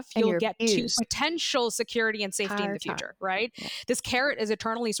hard enough, And you'll you're get to abused. potential security and safety in the Entire time. future, right? Yeah. This carrot is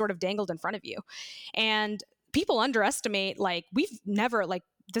eternally sort of dangled in front of you. And people underestimate, we've never,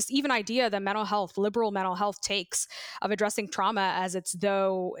 this even idea that liberal mental health takes of addressing trauma as it's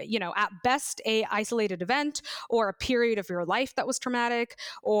though, at best a isolated event or a period of your life that was traumatic,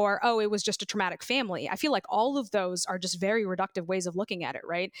 or, oh, it was just a traumatic family. I feel like all of those are just very reductive ways of looking at it,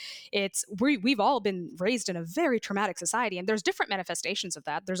 right? We've all been raised in a very traumatic society, and there's different manifestations of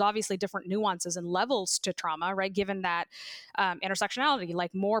that. There's obviously different nuances and levels to trauma, right? Given that intersectionality,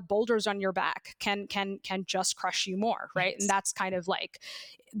 like more boulders on your back can just crush you more, right? And that's kind of like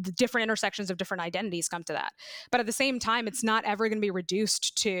the different intersections of different identities come to that. But at the same time, it's not ever going to be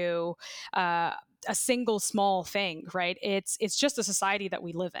reduced to a single small thing, right? It's just a society that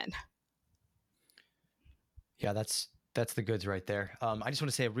we live in. Yeah, that's the goods right there. I just want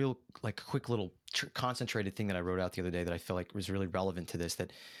to say a real quick little concentrated thing that I wrote out the other day that I feel like was really relevant to this,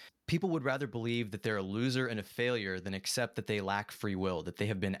 that people would rather believe that they're a loser and a failure than accept that they lack free will, that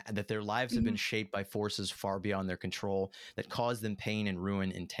their lives have been shaped by forces far beyond their control that cause them pain and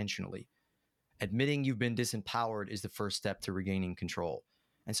ruin intentionally. Admitting you've been disempowered is the first step to regaining control.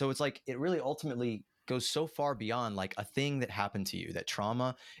 And so it's like, it really ultimately goes so far beyond like a thing that happened to you, that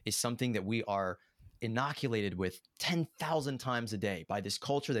trauma is something that we are inoculated with 10,000 times a day by this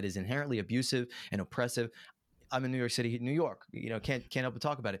culture that is inherently abusive and oppressive. I'm in New York City, New York, can't help but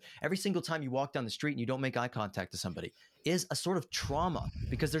talk about it. Every single time you walk down the street and you don't make eye contact to somebody is a sort of trauma,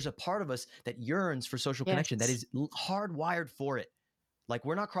 because there's a part of us that yearns for social connection, that is hardwired for it. Like,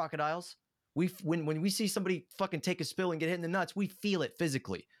 we're not crocodiles. When we see somebody fucking take a spill and get hit in the nuts, we feel it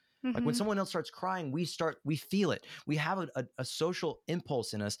physically. Like when someone else starts crying, we feel it. We have a social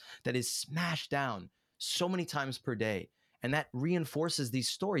impulse in us that is smashed down so many times per day. And that reinforces these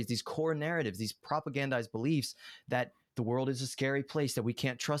stories, these core narratives, these propagandized beliefs that the world is a scary place, that we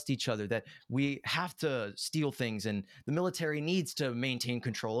can't trust each other, that we have to steal things, and the military needs to maintain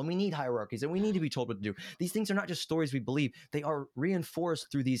control, and we need hierarchies, and we need to be told what to do. These things are not just stories we believe. They are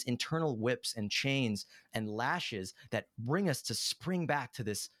reinforced through these internal whips and chains and lashes that bring us to spring back to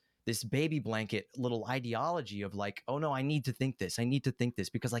this baby blanket little ideology of like, oh no, I need to think this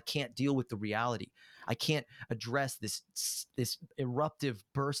because I can't deal with the reality. I can't address this eruptive,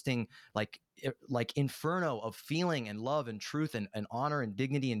 bursting, like inferno of feeling and love and truth and honor and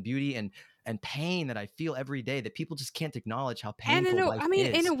dignity and beauty and pain that I feel every day, that people just can't acknowledge how painful life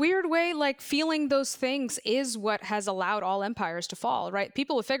is. In a weird way, like feeling those things is what has allowed all empires to fall, right?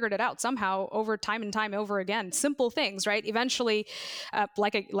 People have figured it out somehow over time and time over again. Simple things, right? Eventually,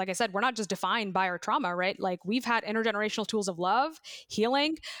 like I said, we're not just defined by our trauma, right? Like, we've had intergenerational tools of love,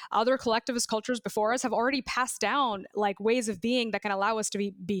 healing. Other collectivist cultures before us have already passed down like ways of being that can allow us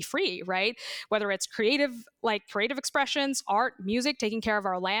to be free, right? Whether it's creative expressions, art, music, taking care of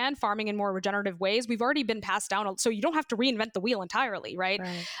our land, farming in more more regenerative ways. We've already been passed down, so you don't have to reinvent the wheel entirely, right?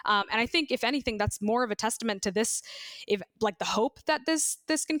 And I think, if anything, that's more of a testament to this, if like the hope that this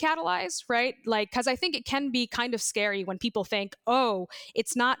can catalyze, right? Like, because I think it can be kind of scary when people think, oh,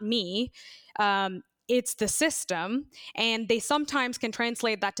 it's not me. It's the system. And they sometimes can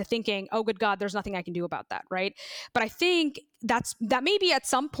translate that to thinking, oh, good God, there's nothing I can do about that, right? But I think that may be at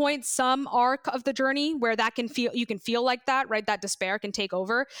some point some arc of the journey where you can feel like that, right? That despair can take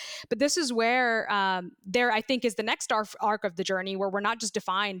over. But this is where there, I think, is the next arc of the journey, where we're not just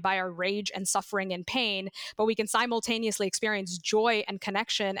defined by our rage and suffering and pain, but we can simultaneously experience joy and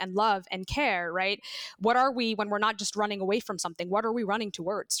connection and love and care, right? What are we when we're not just running away from something? What are we running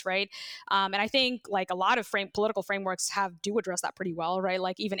towards, right? And I think like a lot of political frameworks do address that pretty well, right?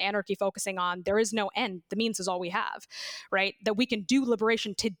 Like even anarchy focusing on there is no end, the means is all we have, right? That we can do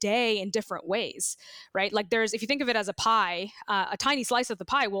liberation today in different ways, right? Like if you think of it as a pie, a tiny slice of the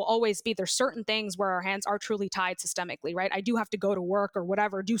pie will always be, there's certain things where our hands are truly tied systemically, right? I do have to go to work or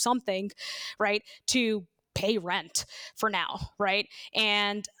whatever, do something, right, to pay rent for now, right?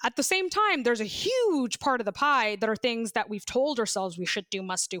 And at the same time, there's a huge part of the pie that are things that we've told ourselves we should do,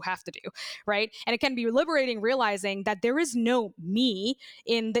 must do, have to do, right? And it can be liberating realizing that there is no me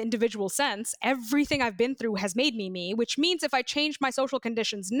in the individual sense. Everything I've been through has made me, which means if I change my social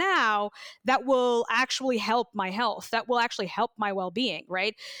conditions now, that will actually help my health, that will actually help my well-being,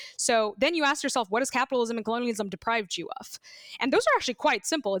 right? So then you ask yourself, what has capitalism and colonialism deprived you of? And those are actually quite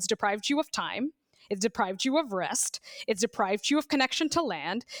simple. It's deprived you of time. It's deprived you of rest. It's deprived you of connection to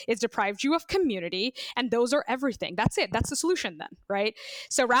land. It's deprived you of community. And those are everything. That's it. That's the solution then, right?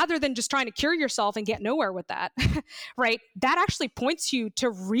 So rather than just trying to cure yourself and get nowhere with that, right, that actually points you to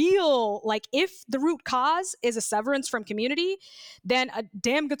real, like if the root cause is a severance from community, then a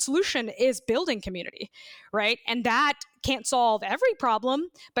damn good solution is building community, right? And that can't solve every problem,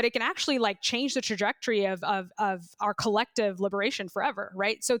 but it can actually like change the trajectory of our collective liberation forever,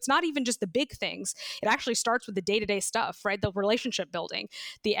 right? So it's not even just the big things. It actually starts with the day-to-day stuff, right? The relationship building,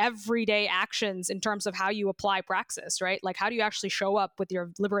 the everyday actions in terms of how you apply praxis, right? Like how do you actually show up with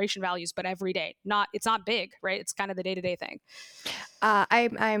your liberation values, but every day? It's not big, right? It's kind of the day-to-day thing.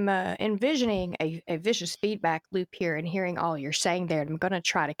 I'm envisioning a vicious feedback loop here and hearing all you're saying there, and I'm going to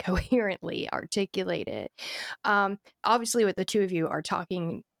try to coherently articulate it. Obviously, what the two of you are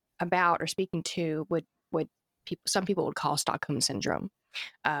talking about or speaking to would some people would call Stockholm syndrome,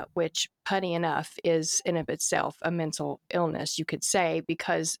 which, punny enough, is in of itself a mental illness, you could say,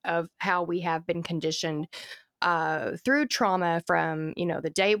 because of how we have been conditioned through trauma from,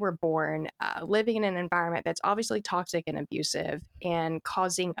 the day we're born, living in an environment that's obviously toxic and abusive and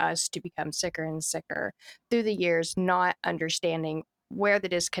causing us to become sicker and sicker through the years, not understanding where the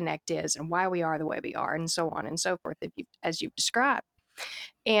disconnect is and why we are the way we are, and so on and so forth, as you've described.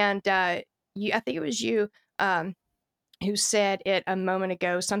 And I think it was you who said it a moment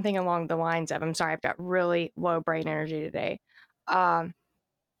ago, something along the lines of, I'm sorry, I've got really low brain energy today.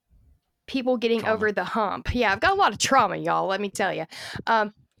 People getting over the hump. Yeah, I've got a lot of trauma, y'all, let me tell you.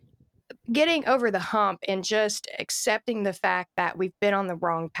 Getting over the hump and just accepting the fact that we've been on the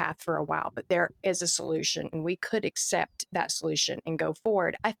wrong path for a while, but there is a solution and we could accept that solution and go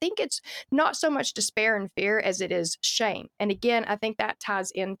forward. I think it's not so much despair and fear as it is shame. And again, I think that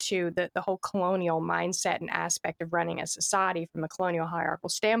ties into the whole colonial mindset and aspect of running a society from a colonial hierarchical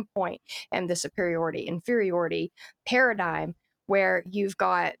standpoint and the superiority inferiority paradigm, where you've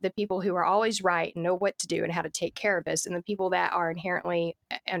got the people who are always right and know what to do and how to take care of us, and the people that are inherently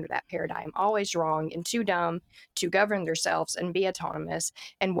under that paradigm always wrong and too dumb to govern themselves and be autonomous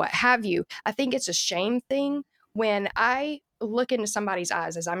and what have you. I think it's a shame thing when I look into somebody's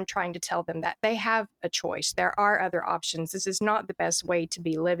eyes as I'm trying to tell them that they have a choice. There are other options. This is not the best way to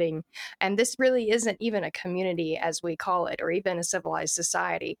be living. And this really isn't even a community, as we call it, or even a civilized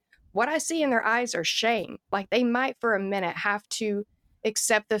society. What I see in their eyes are shame. Like they might for a minute have to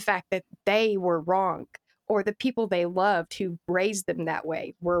accept the fact that they were wrong, or the people they loved who raised them that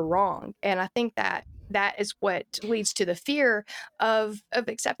way were wrong. And I think that is what leads to the fear of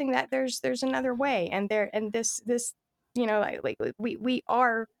accepting that there's another way, and this we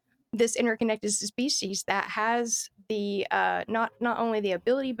are this interconnected species that has the not only the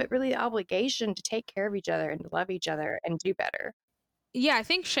ability but really the obligation to take care of each other and to love each other and do better. Yeah, I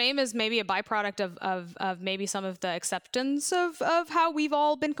think shame is maybe a byproduct of maybe some of the acceptance of how we've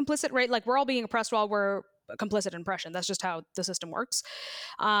all been complicit, right? Like we're all being oppressed while we're complicit in oppression. That's just how the system works.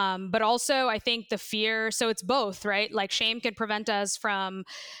 But also I think the fear, so it's both, right? Like shame can prevent us from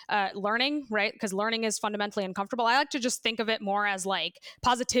learning, right? Because learning is fundamentally uncomfortable. I like to just think of it more as like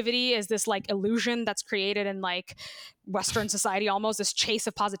positivity is this like illusion that's created in like Western society, almost this chase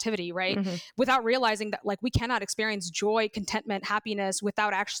of positivity, right? Without realizing that like we cannot experience joy, contentment, happiness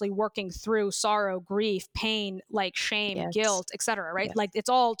without actually working through sorrow, grief, pain, like shame, guilt, etc. Right? Like it's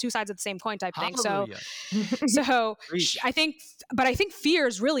all two sides of the same coin type thing. Hallelujah. So Preach. I think fear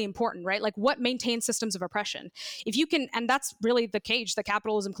is really important, right? Like what maintains systems of oppression. If you can, and that's really the cage that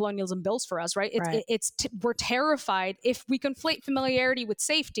capitalism, colonialism builds for us, right? We're terrified. If we conflate familiarity with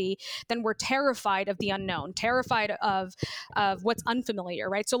safety, then we're terrified of the unknown, terrified of what's unfamiliar,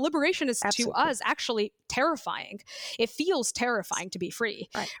 right? So liberation is to us actually terrifying. It feels terrifying to be free,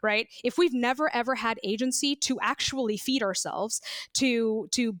 right? If we've never ever had agency to actually feed ourselves, to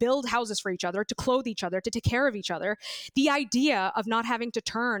build houses for each other, to clothe each other, to take care of each other, the idea of not having to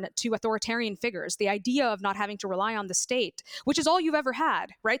turn to authoritarian figures, the idea of not having to rely on the state, which is all you've ever had,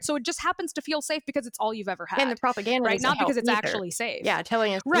 right? So it just happens to feel safe because it's all you've ever had. And the propaganda, right? Not because it's actually safe. Yeah,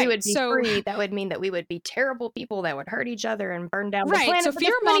 telling us we would be free, that would mean that we would be terrible people that would hurt each other and burn down the planet. So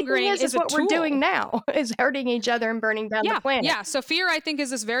fear mongering is what we're doing now, is hurting each other and burning down the planet. Yeah. So fear, I think, is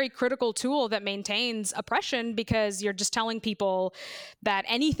this very critical tool that maintains oppression, because you're just telling people that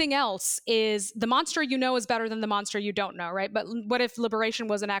anything else is the monster you know is better than the monster you don't know, right? But what if liberation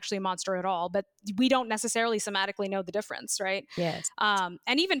wasn't actually a monster at all? But we don't necessarily somatically know the difference, right? Yes. And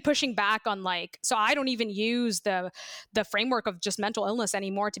even pushing back on so I don't even use the framework of just mental illness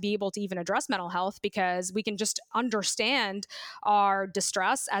anymore to be able to even address mental health, because we can just understand our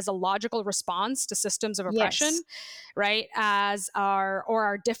distress as a logical response to systems of oppression, right? As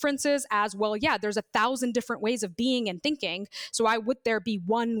our differences as well. Yeah, there's 1,000 different ways of being and thinking. So why would there be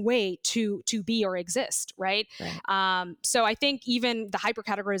one way to be or exist, right? So I think even the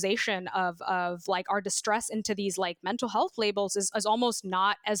hypercategorization of like our distress into these like mental health labels is almost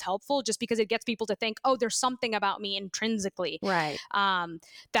not as helpful, just because it gets people to think, oh, there's something about me intrinsically,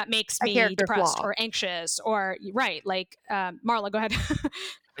 that makes me depressed or anxious or Marla, go ahead.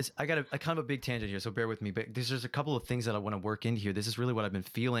 I got a kind of a big tangent here, so bear with me. But there's just a couple of things that I want to work into here. This is really what I've been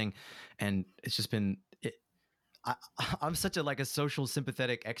feeling, and it's just been. I'm such a social,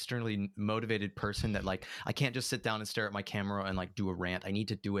 sympathetic, externally motivated person that like I can't just sit down and stare at my camera and like do a rant. I need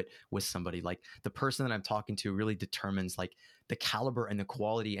to do it with somebody. Like the person that I'm talking to really determines like the caliber and the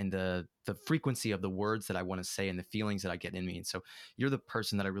quality and the frequency of the words that I want to say and the feelings that I get in me. And so you're the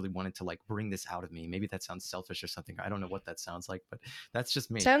person that I really wanted to like bring this out of me. Maybe that sounds selfish or something. I don't know what that sounds like, but that's just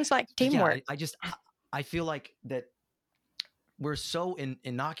me. Sounds like teamwork. Yeah, I feel like that. We're so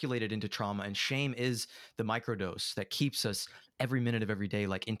inoculated into trauma, and shame is the microdose that keeps us every minute of every day,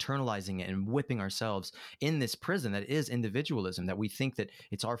 like internalizing it and whipping ourselves in this prison that is individualism, that we think that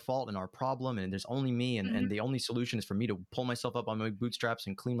it's our fault and our problem and there's only me and the only solution is for me to pull myself up on my bootstraps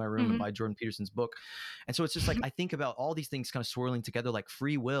and clean my room and buy Jordan Peterson's book. And so it's just like, I think about all these things kind of swirling together, like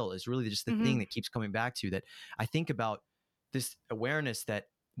free will is really just the thing that keeps coming back to that. I think about this awareness that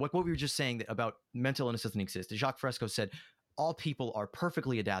what we were just saying that about mental illness doesn't exist. Jacques Fresco said, all people are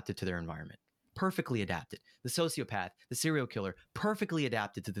perfectly adapted to their environment, perfectly adapted. The sociopath, the serial killer, perfectly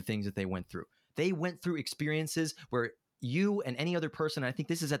adapted to the things that they went through. They went through experiences where you and any other person, and I think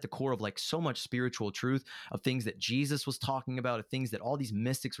this is at the core of like so much spiritual truth of things that Jesus was talking about, of things that all these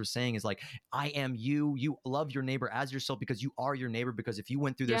mystics were saying is like, I am you. You love your neighbor as yourself because you are your neighbor. Because if you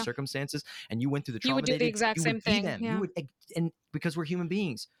went through their circumstances and you went through the trauma, you would do the exact same thing. You would, and because we're human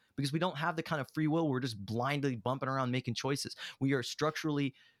beings. Because we don't have the kind of free will. We're just blindly bumping around making choices. We are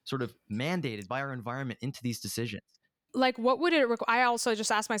structurally sort of mandated by our environment into these decisions. Like, what would it I also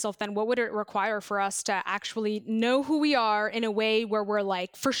just asked myself then, what would it require for us to actually know who we are in a way where we're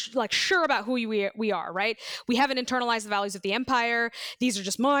like sure about who we are, right? We haven't internalized the values of the empire. These are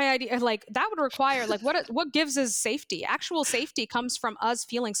just my ideas. Like that would require like what gives us safety? Actual safety comes from us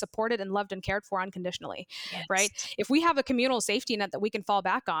feeling supported and loved and cared for unconditionally, right? If we have a communal safety net that we can fall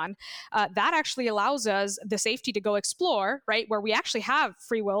back on, that actually allows us the safety to go explore, right? Where we actually have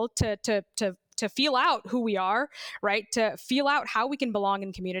free will to feel out who we are, right? To feel out how we can belong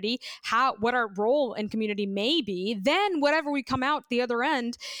in community, what our role in community may be. Then whatever we come out the other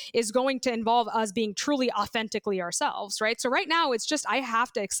end is going to involve us being truly authentically ourselves, right? So right now it's just, I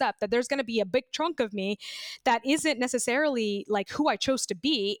have to accept that there's going to be a big chunk of me that isn't necessarily like who I chose to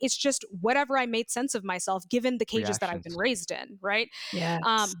be. It's just whatever I made sense of myself given the cages that I've been raised in, right? Yes.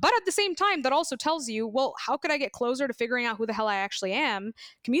 But at the same time, that also tells you, well, how could I get closer to figuring out who the hell I actually am?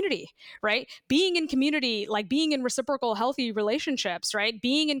 Community, right? being in community, like being in reciprocal healthy relationships, right?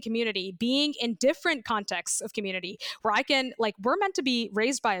 Being in community, being in different contexts of community where I can, like, we're meant to be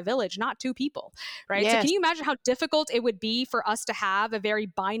raised by a village, not two people, right? So Yes. can you imagine how difficult it would be for us to have a very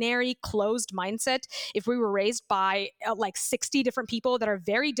binary, closed mindset if we were raised by like 60 different people that are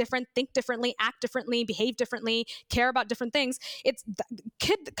very different, think differently, act differently, behave differently, care about different things? It's the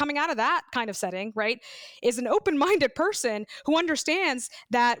kid coming out of that kind of setting, right, is an open-minded person who understands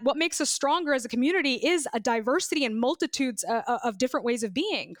that what makes us stronger as a community is a diversity and multitudes of different ways of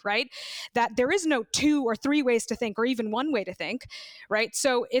being, right? That there is no 2 or 3 ways to think or even one way to think, right?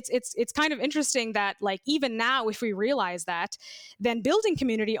 So it's kind of interesting that, like, even now, if we realize that, then building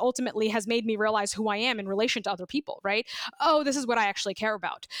community ultimately has made me realize who I am in relation to other people, right? Oh, this is what I actually care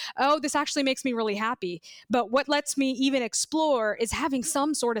about. Oh, this actually makes me really happy. But what lets me even explore is having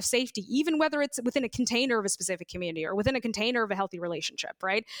some sort of safety, even whether it's within a container of a specific community or within a container of a healthy relationship,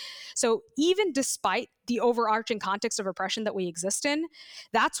 right? So even despite the overarching context of oppression that we exist in,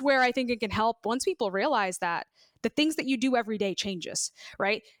 that's where I think it can help once people realize that the things that you do every day changes,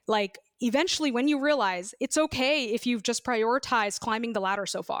 right? Like, eventually, when you realize it's okay if you've just prioritized climbing the ladder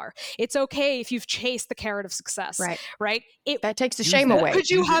so far, it's okay if you've chased the carrot of success, right? That takes the Use shame that. away. What could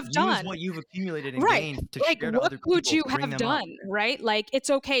you Use have it. done? Use what you've accumulated and Right. gained to Like, share to what other could people. you Bring have them up. done, right? Like,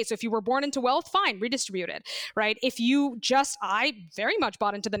 it's okay. So if you were born into wealth, fine, redistribute it, right? If you just, I very much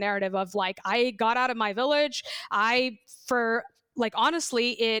bought into the narrative of, like, I got out of my village, like,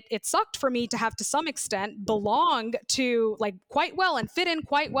 honestly, it sucked for me to have to some extent belong to, like, quite well and fit in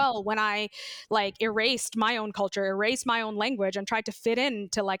quite well when I, like, erased my own culture, erased my own language, and tried to fit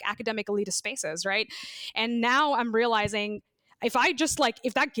into, like, academic elitist spaces, right? And now I'm realizing if I just, like,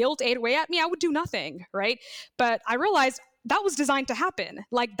 if that guilt ate away at me, I would do nothing, right? But I realized that was designed to happen.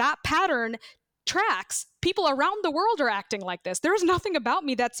 Like, that pattern tracks. People around the world are acting like this. There's nothing about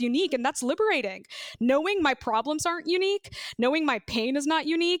me that's unique, and that's liberating. Knowing my problems aren't unique, knowing my pain is not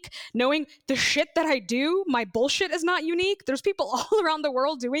unique, knowing the shit that I do, my bullshit is not unique. There's people all around the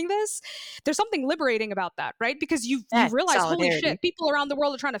world doing this. There's something liberating about that, right? Because you That's realize, holy solidarity. shit, people around the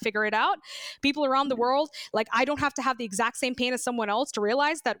world are trying to figure it out. People around the world, like, I don't have to have the exact same pain as someone else to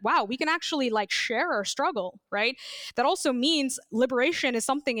realize that, wow, we can actually, like, share our struggle, right? That also means liberation is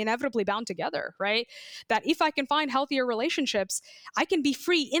something inevitably bound together, right? That if I can find healthier relationships, I can be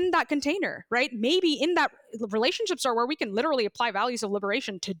free in that container, right? Maybe in that relationships are where we can literally apply values of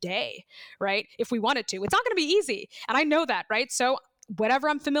liberation today, right? If we wanted to. It's not going to be easy. And I know that, right? So whatever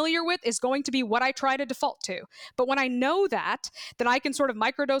I'm familiar with is going to be what I try to default to. But when I know that, then I can sort of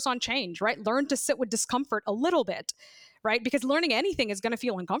microdose on change, right? Learn to sit with discomfort a little bit, right? Because learning anything is going to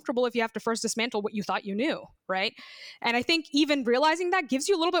feel uncomfortable if you have to first dismantle what you thought you knew, right? And I think even realizing that gives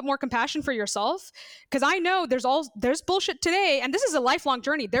you a little bit more compassion for yourself, because I know there's bullshit today, and this is a lifelong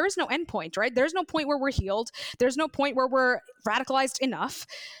journey. There is no end point, right? There's no point where we're healed. There's no point where we're radicalized enough.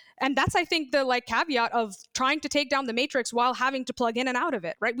 And that's, I think, the, like, caveat of trying to take down the matrix while having to plug in and out of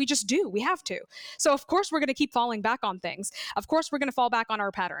it, right? We just do. We have to. So, of course, we're going to keep falling back on things. Of course, we're going to fall back on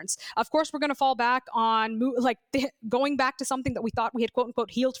our patterns. Of course, we're going to fall back on, like, going back to something that we thought we had, quote unquote,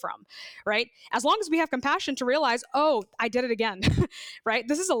 healed from, right? As long as we have compassion to realize, oh, I did it again, right?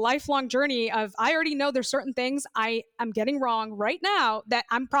 This is a lifelong journey of, I already know there's certain things I am getting wrong right now that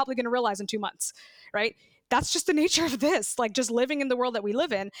I'm probably going to realize in 2 months, right? That's just the nature of this, like, just living in the world that we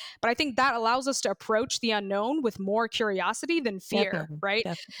live in. But I think that allows us to approach the unknown with more curiosity than fear, Definitely, right?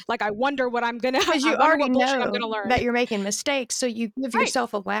 definitely. Like, I wonder what I'm going to, Because I you wonder already what bullshit I'm going know to learn. that you're making mistakes, so you give Right.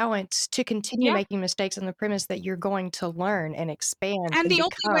 yourself allowance to continue Yeah. making mistakes on the premise that you're going to learn and expand And the only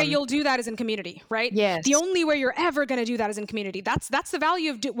way become. you'll do that is in community, right? Yes. The only way you're ever going to do that is in community. That's the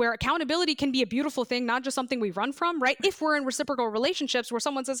value of where accountability can be a beautiful thing, not just something we run from, right? If we're in reciprocal relationships where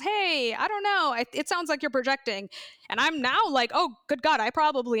someone says, hey, I don't know, it sounds like you're projecting. And I'm now like, oh, good God, I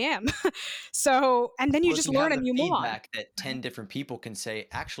probably am. So, and then you Well, if just you learn have and the you move on. feedback that 10 different people can say,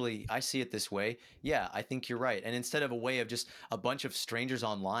 actually, I see it this way. Yeah, I think you're right. And instead of a way of just a bunch of strangers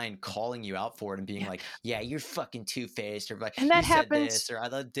online calling you out for it and being like, yeah, you're fucking two-faced, or like, And that you said happens this, or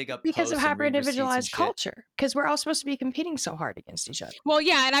I'll dig up because of posts and read receipts and hyper-individualized shit. culture, because we're all supposed to be competing so hard against each other. Well,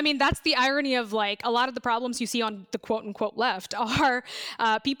 yeah, and I mean, that's the irony of, like, a lot of the problems you see on the quote unquote left are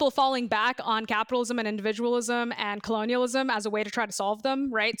people falling back on capitalism and individualism and colonialism as a way to try to solve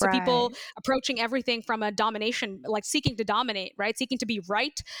them, right? So people approaching everything from a domination, like seeking to dominate, right? Seeking to be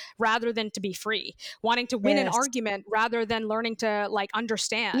right rather than to be free, wanting to win an argument rather than learning to like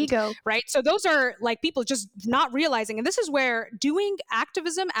understand, ego, right? So those are like people just not realizing, and this is where doing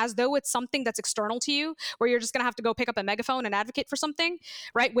activism as though it's something that's external to you, where you're just going to have to go pick up a megaphone and advocate for something,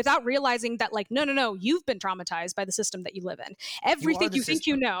 right? Without realizing that like, no, you've been traumatized by the system that you live in. Everything you think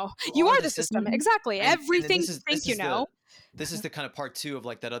you know, you are the system. Exactly. Everything you think you know. This is the kind of part two of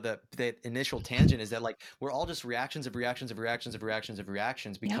like that initial tangent, is that like we're all just reactions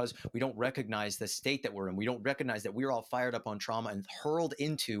because we don't recognize the state that we're in. We don't recognize that we're all fired up on trauma and hurled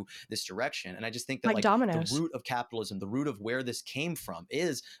into this direction. And I just think that like the root of capitalism, the root of where this came from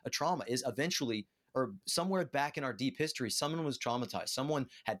is a trauma, is eventually, or somewhere back in our deep history, someone was traumatized. Someone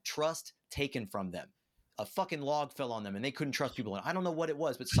had trust taken from them. A fucking log fell on them and they couldn't trust people. And I don't know what it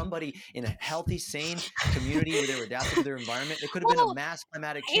was, but somebody in a healthy, sane community where they were adapted to their environment, it could have been a mass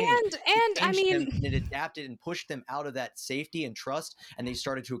climatic change. And I mean, it adapted and pushed them out of that safety and trust, and they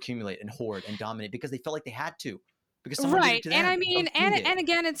started to accumulate and hoard and dominate because they felt like they had to. Because someone did it to them. And I mean, and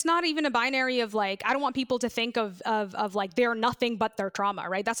again, it's not even a binary of like, I don't want people to think of like they're nothing but their trauma,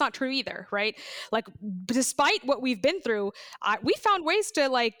 right? That's not true either, right? Like, despite what we've been through, we found ways to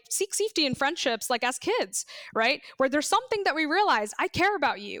like seek safety in friendships, like as kids, right? Where there's something that we realize, I care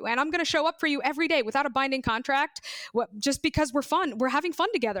about you, and I'm going to show up for you every day without a binding contract, just because we're having fun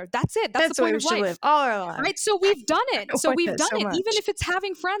together. That's it. That's the point of life. Live all our lives. Right? So we've done it. Even if it's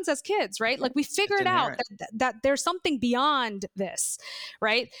having friends as kids, right? Like we figured out that there's something beyond this,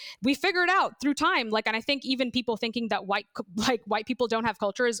 right? We figured out through time, like, and I think even people thinking that white people don't have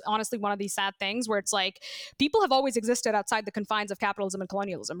culture is honestly one of these sad things where it's like people have always existed outside the confines of capitalism and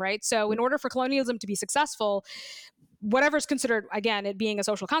colonialism, right? So in order for colonialism to be successful, whatever's considered, again, it being a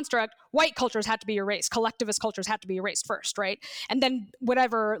social construct, white cultures had to be erased. Collectivist cultures had to be erased first, right? And then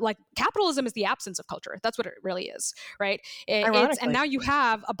whatever, like capitalism is the absence of culture. That's what it really is, right? And now you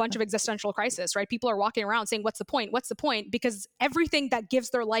have a bunch of existential crisis, right? People are walking around saying, what's the point? What's the point? Because everything that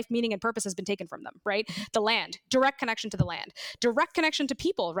gives their life meaning and purpose has been taken from them, right? The land, direct connection to the land, direct connection to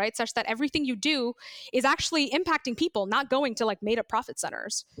people, right? Such that everything you do is actually impacting people, not going to like made up profit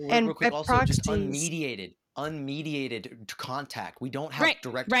centers. And real quick, also just unmediated contact. We don't have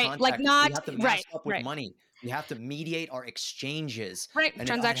direct contact. Like not we have to mask up with money. We have to mediate our exchanges. Right. And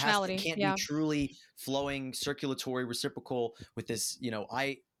transactionality. It can't be truly flowing, circulatory, reciprocal with this,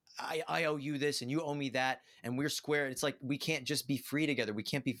 I owe you this and you owe me that and we're square. It's like we can't just be free together. We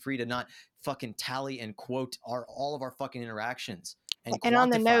can't be free to not fucking tally and quote all of our fucking interactions. And on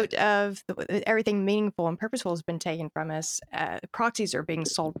the note of everything meaningful and purposeful has been taken from us, proxies are being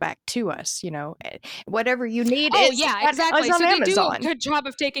sold back to us. Whatever you need. Exactly. So they do a good job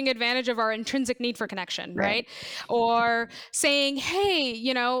of taking advantage of our intrinsic need for connection, right? Or saying, hey,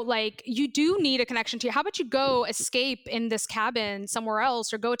 like you do need a connection to you. How about you go escape in this cabin somewhere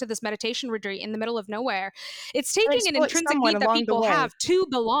else, or go to this meditation retreat in the middle of nowhere? It's taking an intrinsic need that people have to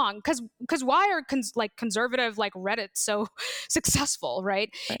belong. Because why are conservative like Reddit so successful? Right?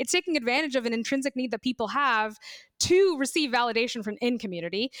 It's taking advantage of an intrinsic need that people have to receive validation from in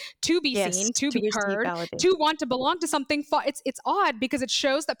community, to be seen, to be heard, to want to belong to something. It's odd because it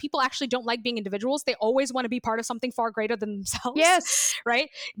shows that people actually don't like being individuals. They always want to be part of something far greater than themselves. Yes. Right?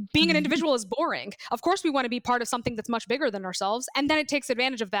 Being an individual is boring. Of course, we want to be part of something that's much bigger than ourselves. And then it takes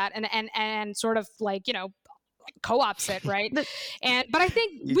advantage of that and sort of like, co-ops it, right? But I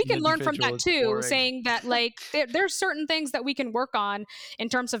think we can learn from that too, saying that like there's certain things that we can work on in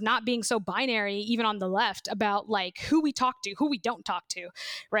terms of not being so binary, even on the left, about like who we talk to, who we don't talk to,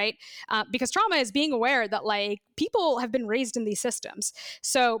 right? Because trauma is being aware that like people have been raised in these systems.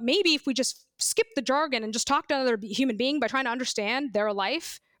 So maybe if we just skip the jargon and just talk to another human being by trying to understand their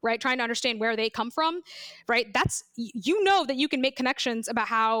life, right? Trying to understand where they come from, right? That's, that you can make connections about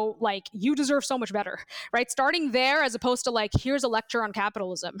how like you deserve so much better, right? Starting there as opposed to like, here's a lecture on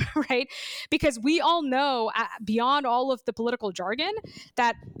capitalism, right? Because we all know beyond all of the political jargon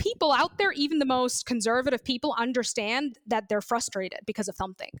that people out there, even the most conservative people, understand that they're frustrated because of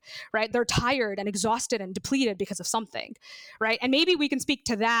something, right? They're tired and exhausted and depleted because of something, right? And maybe we can speak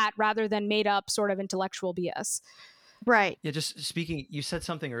to that rather than made up sort of intellectual BS. Right. Yeah, just speaking, you said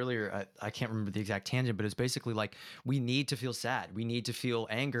something earlier, I can't remember the exact tangent, but it's basically like we need to feel sad. We need to feel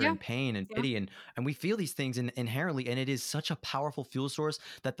anger and pain and pity. And we feel these things inherently. And it is such a powerful fuel source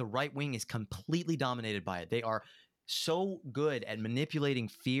that the right wing is completely dominated by it. They are so good at manipulating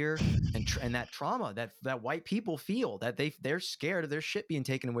fear and that trauma that white people feel, that they're scared of their shit being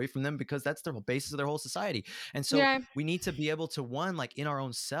taken away from them because that's the basis of their whole society. And so we need to be able to, one, like in our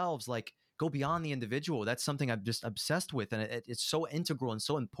own selves, like go beyond the individual. That's something I'm just obsessed with. And it's so integral and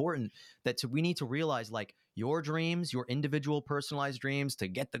so important that we need to realize, like, your dreams, your individual personalized dreams to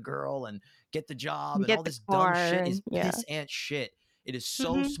get the girl and get the job and Get all the this dumb car shit and is piss ant shit. It is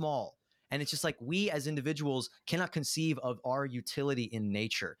so small. And it's just like, we as individuals cannot conceive of our utility in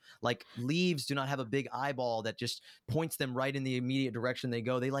nature. Like, leaves do not have a big eyeball that just points them right in the immediate direction they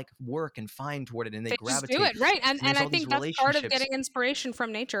go. They like work and find toward it, and they Just gravitate. do it, right? And there's I all these think that's part of relationships. getting inspiration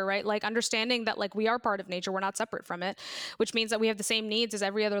from nature, right? Like understanding that like we are part of nature, we're not separate from it, which means that we have the same needs as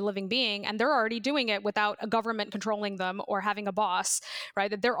every other living being, and they're already doing it without a government controlling them or having a boss,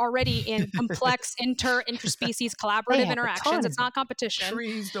 right? That they're already in complex interspecies collaborative have interactions. It's autonomy. not competition.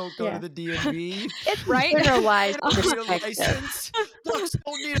 Trees don't go Yeah. to the DMV. It's Right? generalized They don't need a perspective. license. Ducks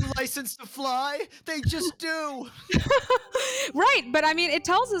don't need a license to fly. They just do. Right, but I mean, it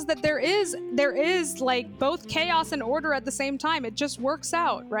tells us that there is like both chaos and order at the same time. It just works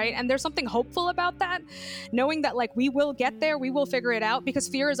out, right? And there's something hopeful about that, knowing that like we will get there, we will figure it out, because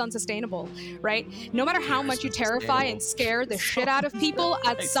fear is unsustainable, right? No matter how much you terrify and scare the shit out of people,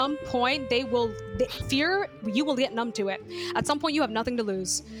 at some point fear, you will get numb to it. At some point you have nothing to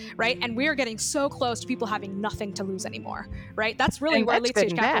lose, right? And we are getting so close to people having nothing to lose anymore, right? That's really And where that's late stage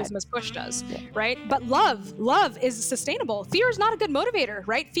good and bad. capitalism has pushed us, right? But love is sustainable. Fear is not a good motivator,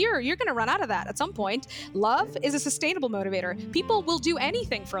 right? Fear, you're going to run out of that at some point. Love is a sustainable motivator. People will do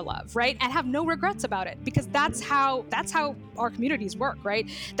anything for love, right? And have no regrets about it, because that's how our communities work, right?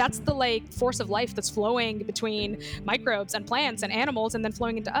 That's the like force of life that's flowing between microbes and plants and animals and then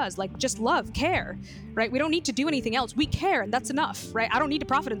flowing into us. Like, just love, care, right? We don't need to do anything else. We care, and that's enough, right? I don't need a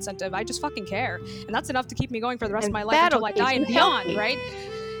profit incentive. I just fucking care. And that's enough to keep me going for the rest of And my life that'll until I keep die you and beyond, healthy. right?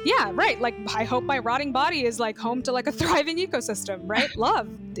 Yeah, right. Like, I hope my rotting body is like home to like a thriving ecosystem, right? Love.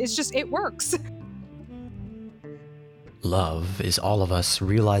 It's just, it works. Love is all of us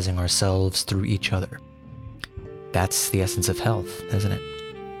realizing ourselves through each other. That's the essence of health, isn't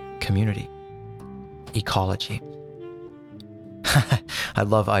it? Community. Ecology. I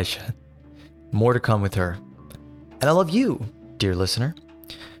love Ayesha. More to come with her. And I love you, dear listener.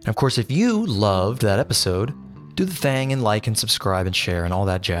 And of course, if you loved that episode, do the thing and like and subscribe and share and all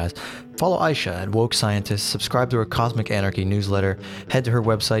that jazz. Follow Ayesha at Woke Scientist, subscribe to her Cosmic Anarchy newsletter, head to her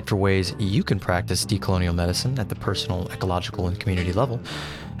website for ways you can practice decolonial medicine at the personal, ecological, and community level.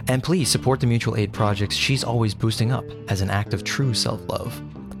 And please support the mutual aid projects she's always boosting up as an act of true self-love.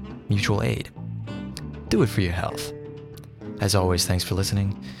 Mutual aid. Do it for your health. As always, thanks for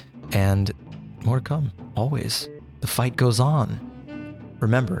listening, and more to come, always. The fight goes on.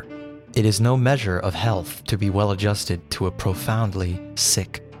 Remember, it is no measure of health to be well adjusted to a profoundly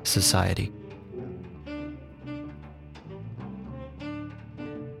sick society.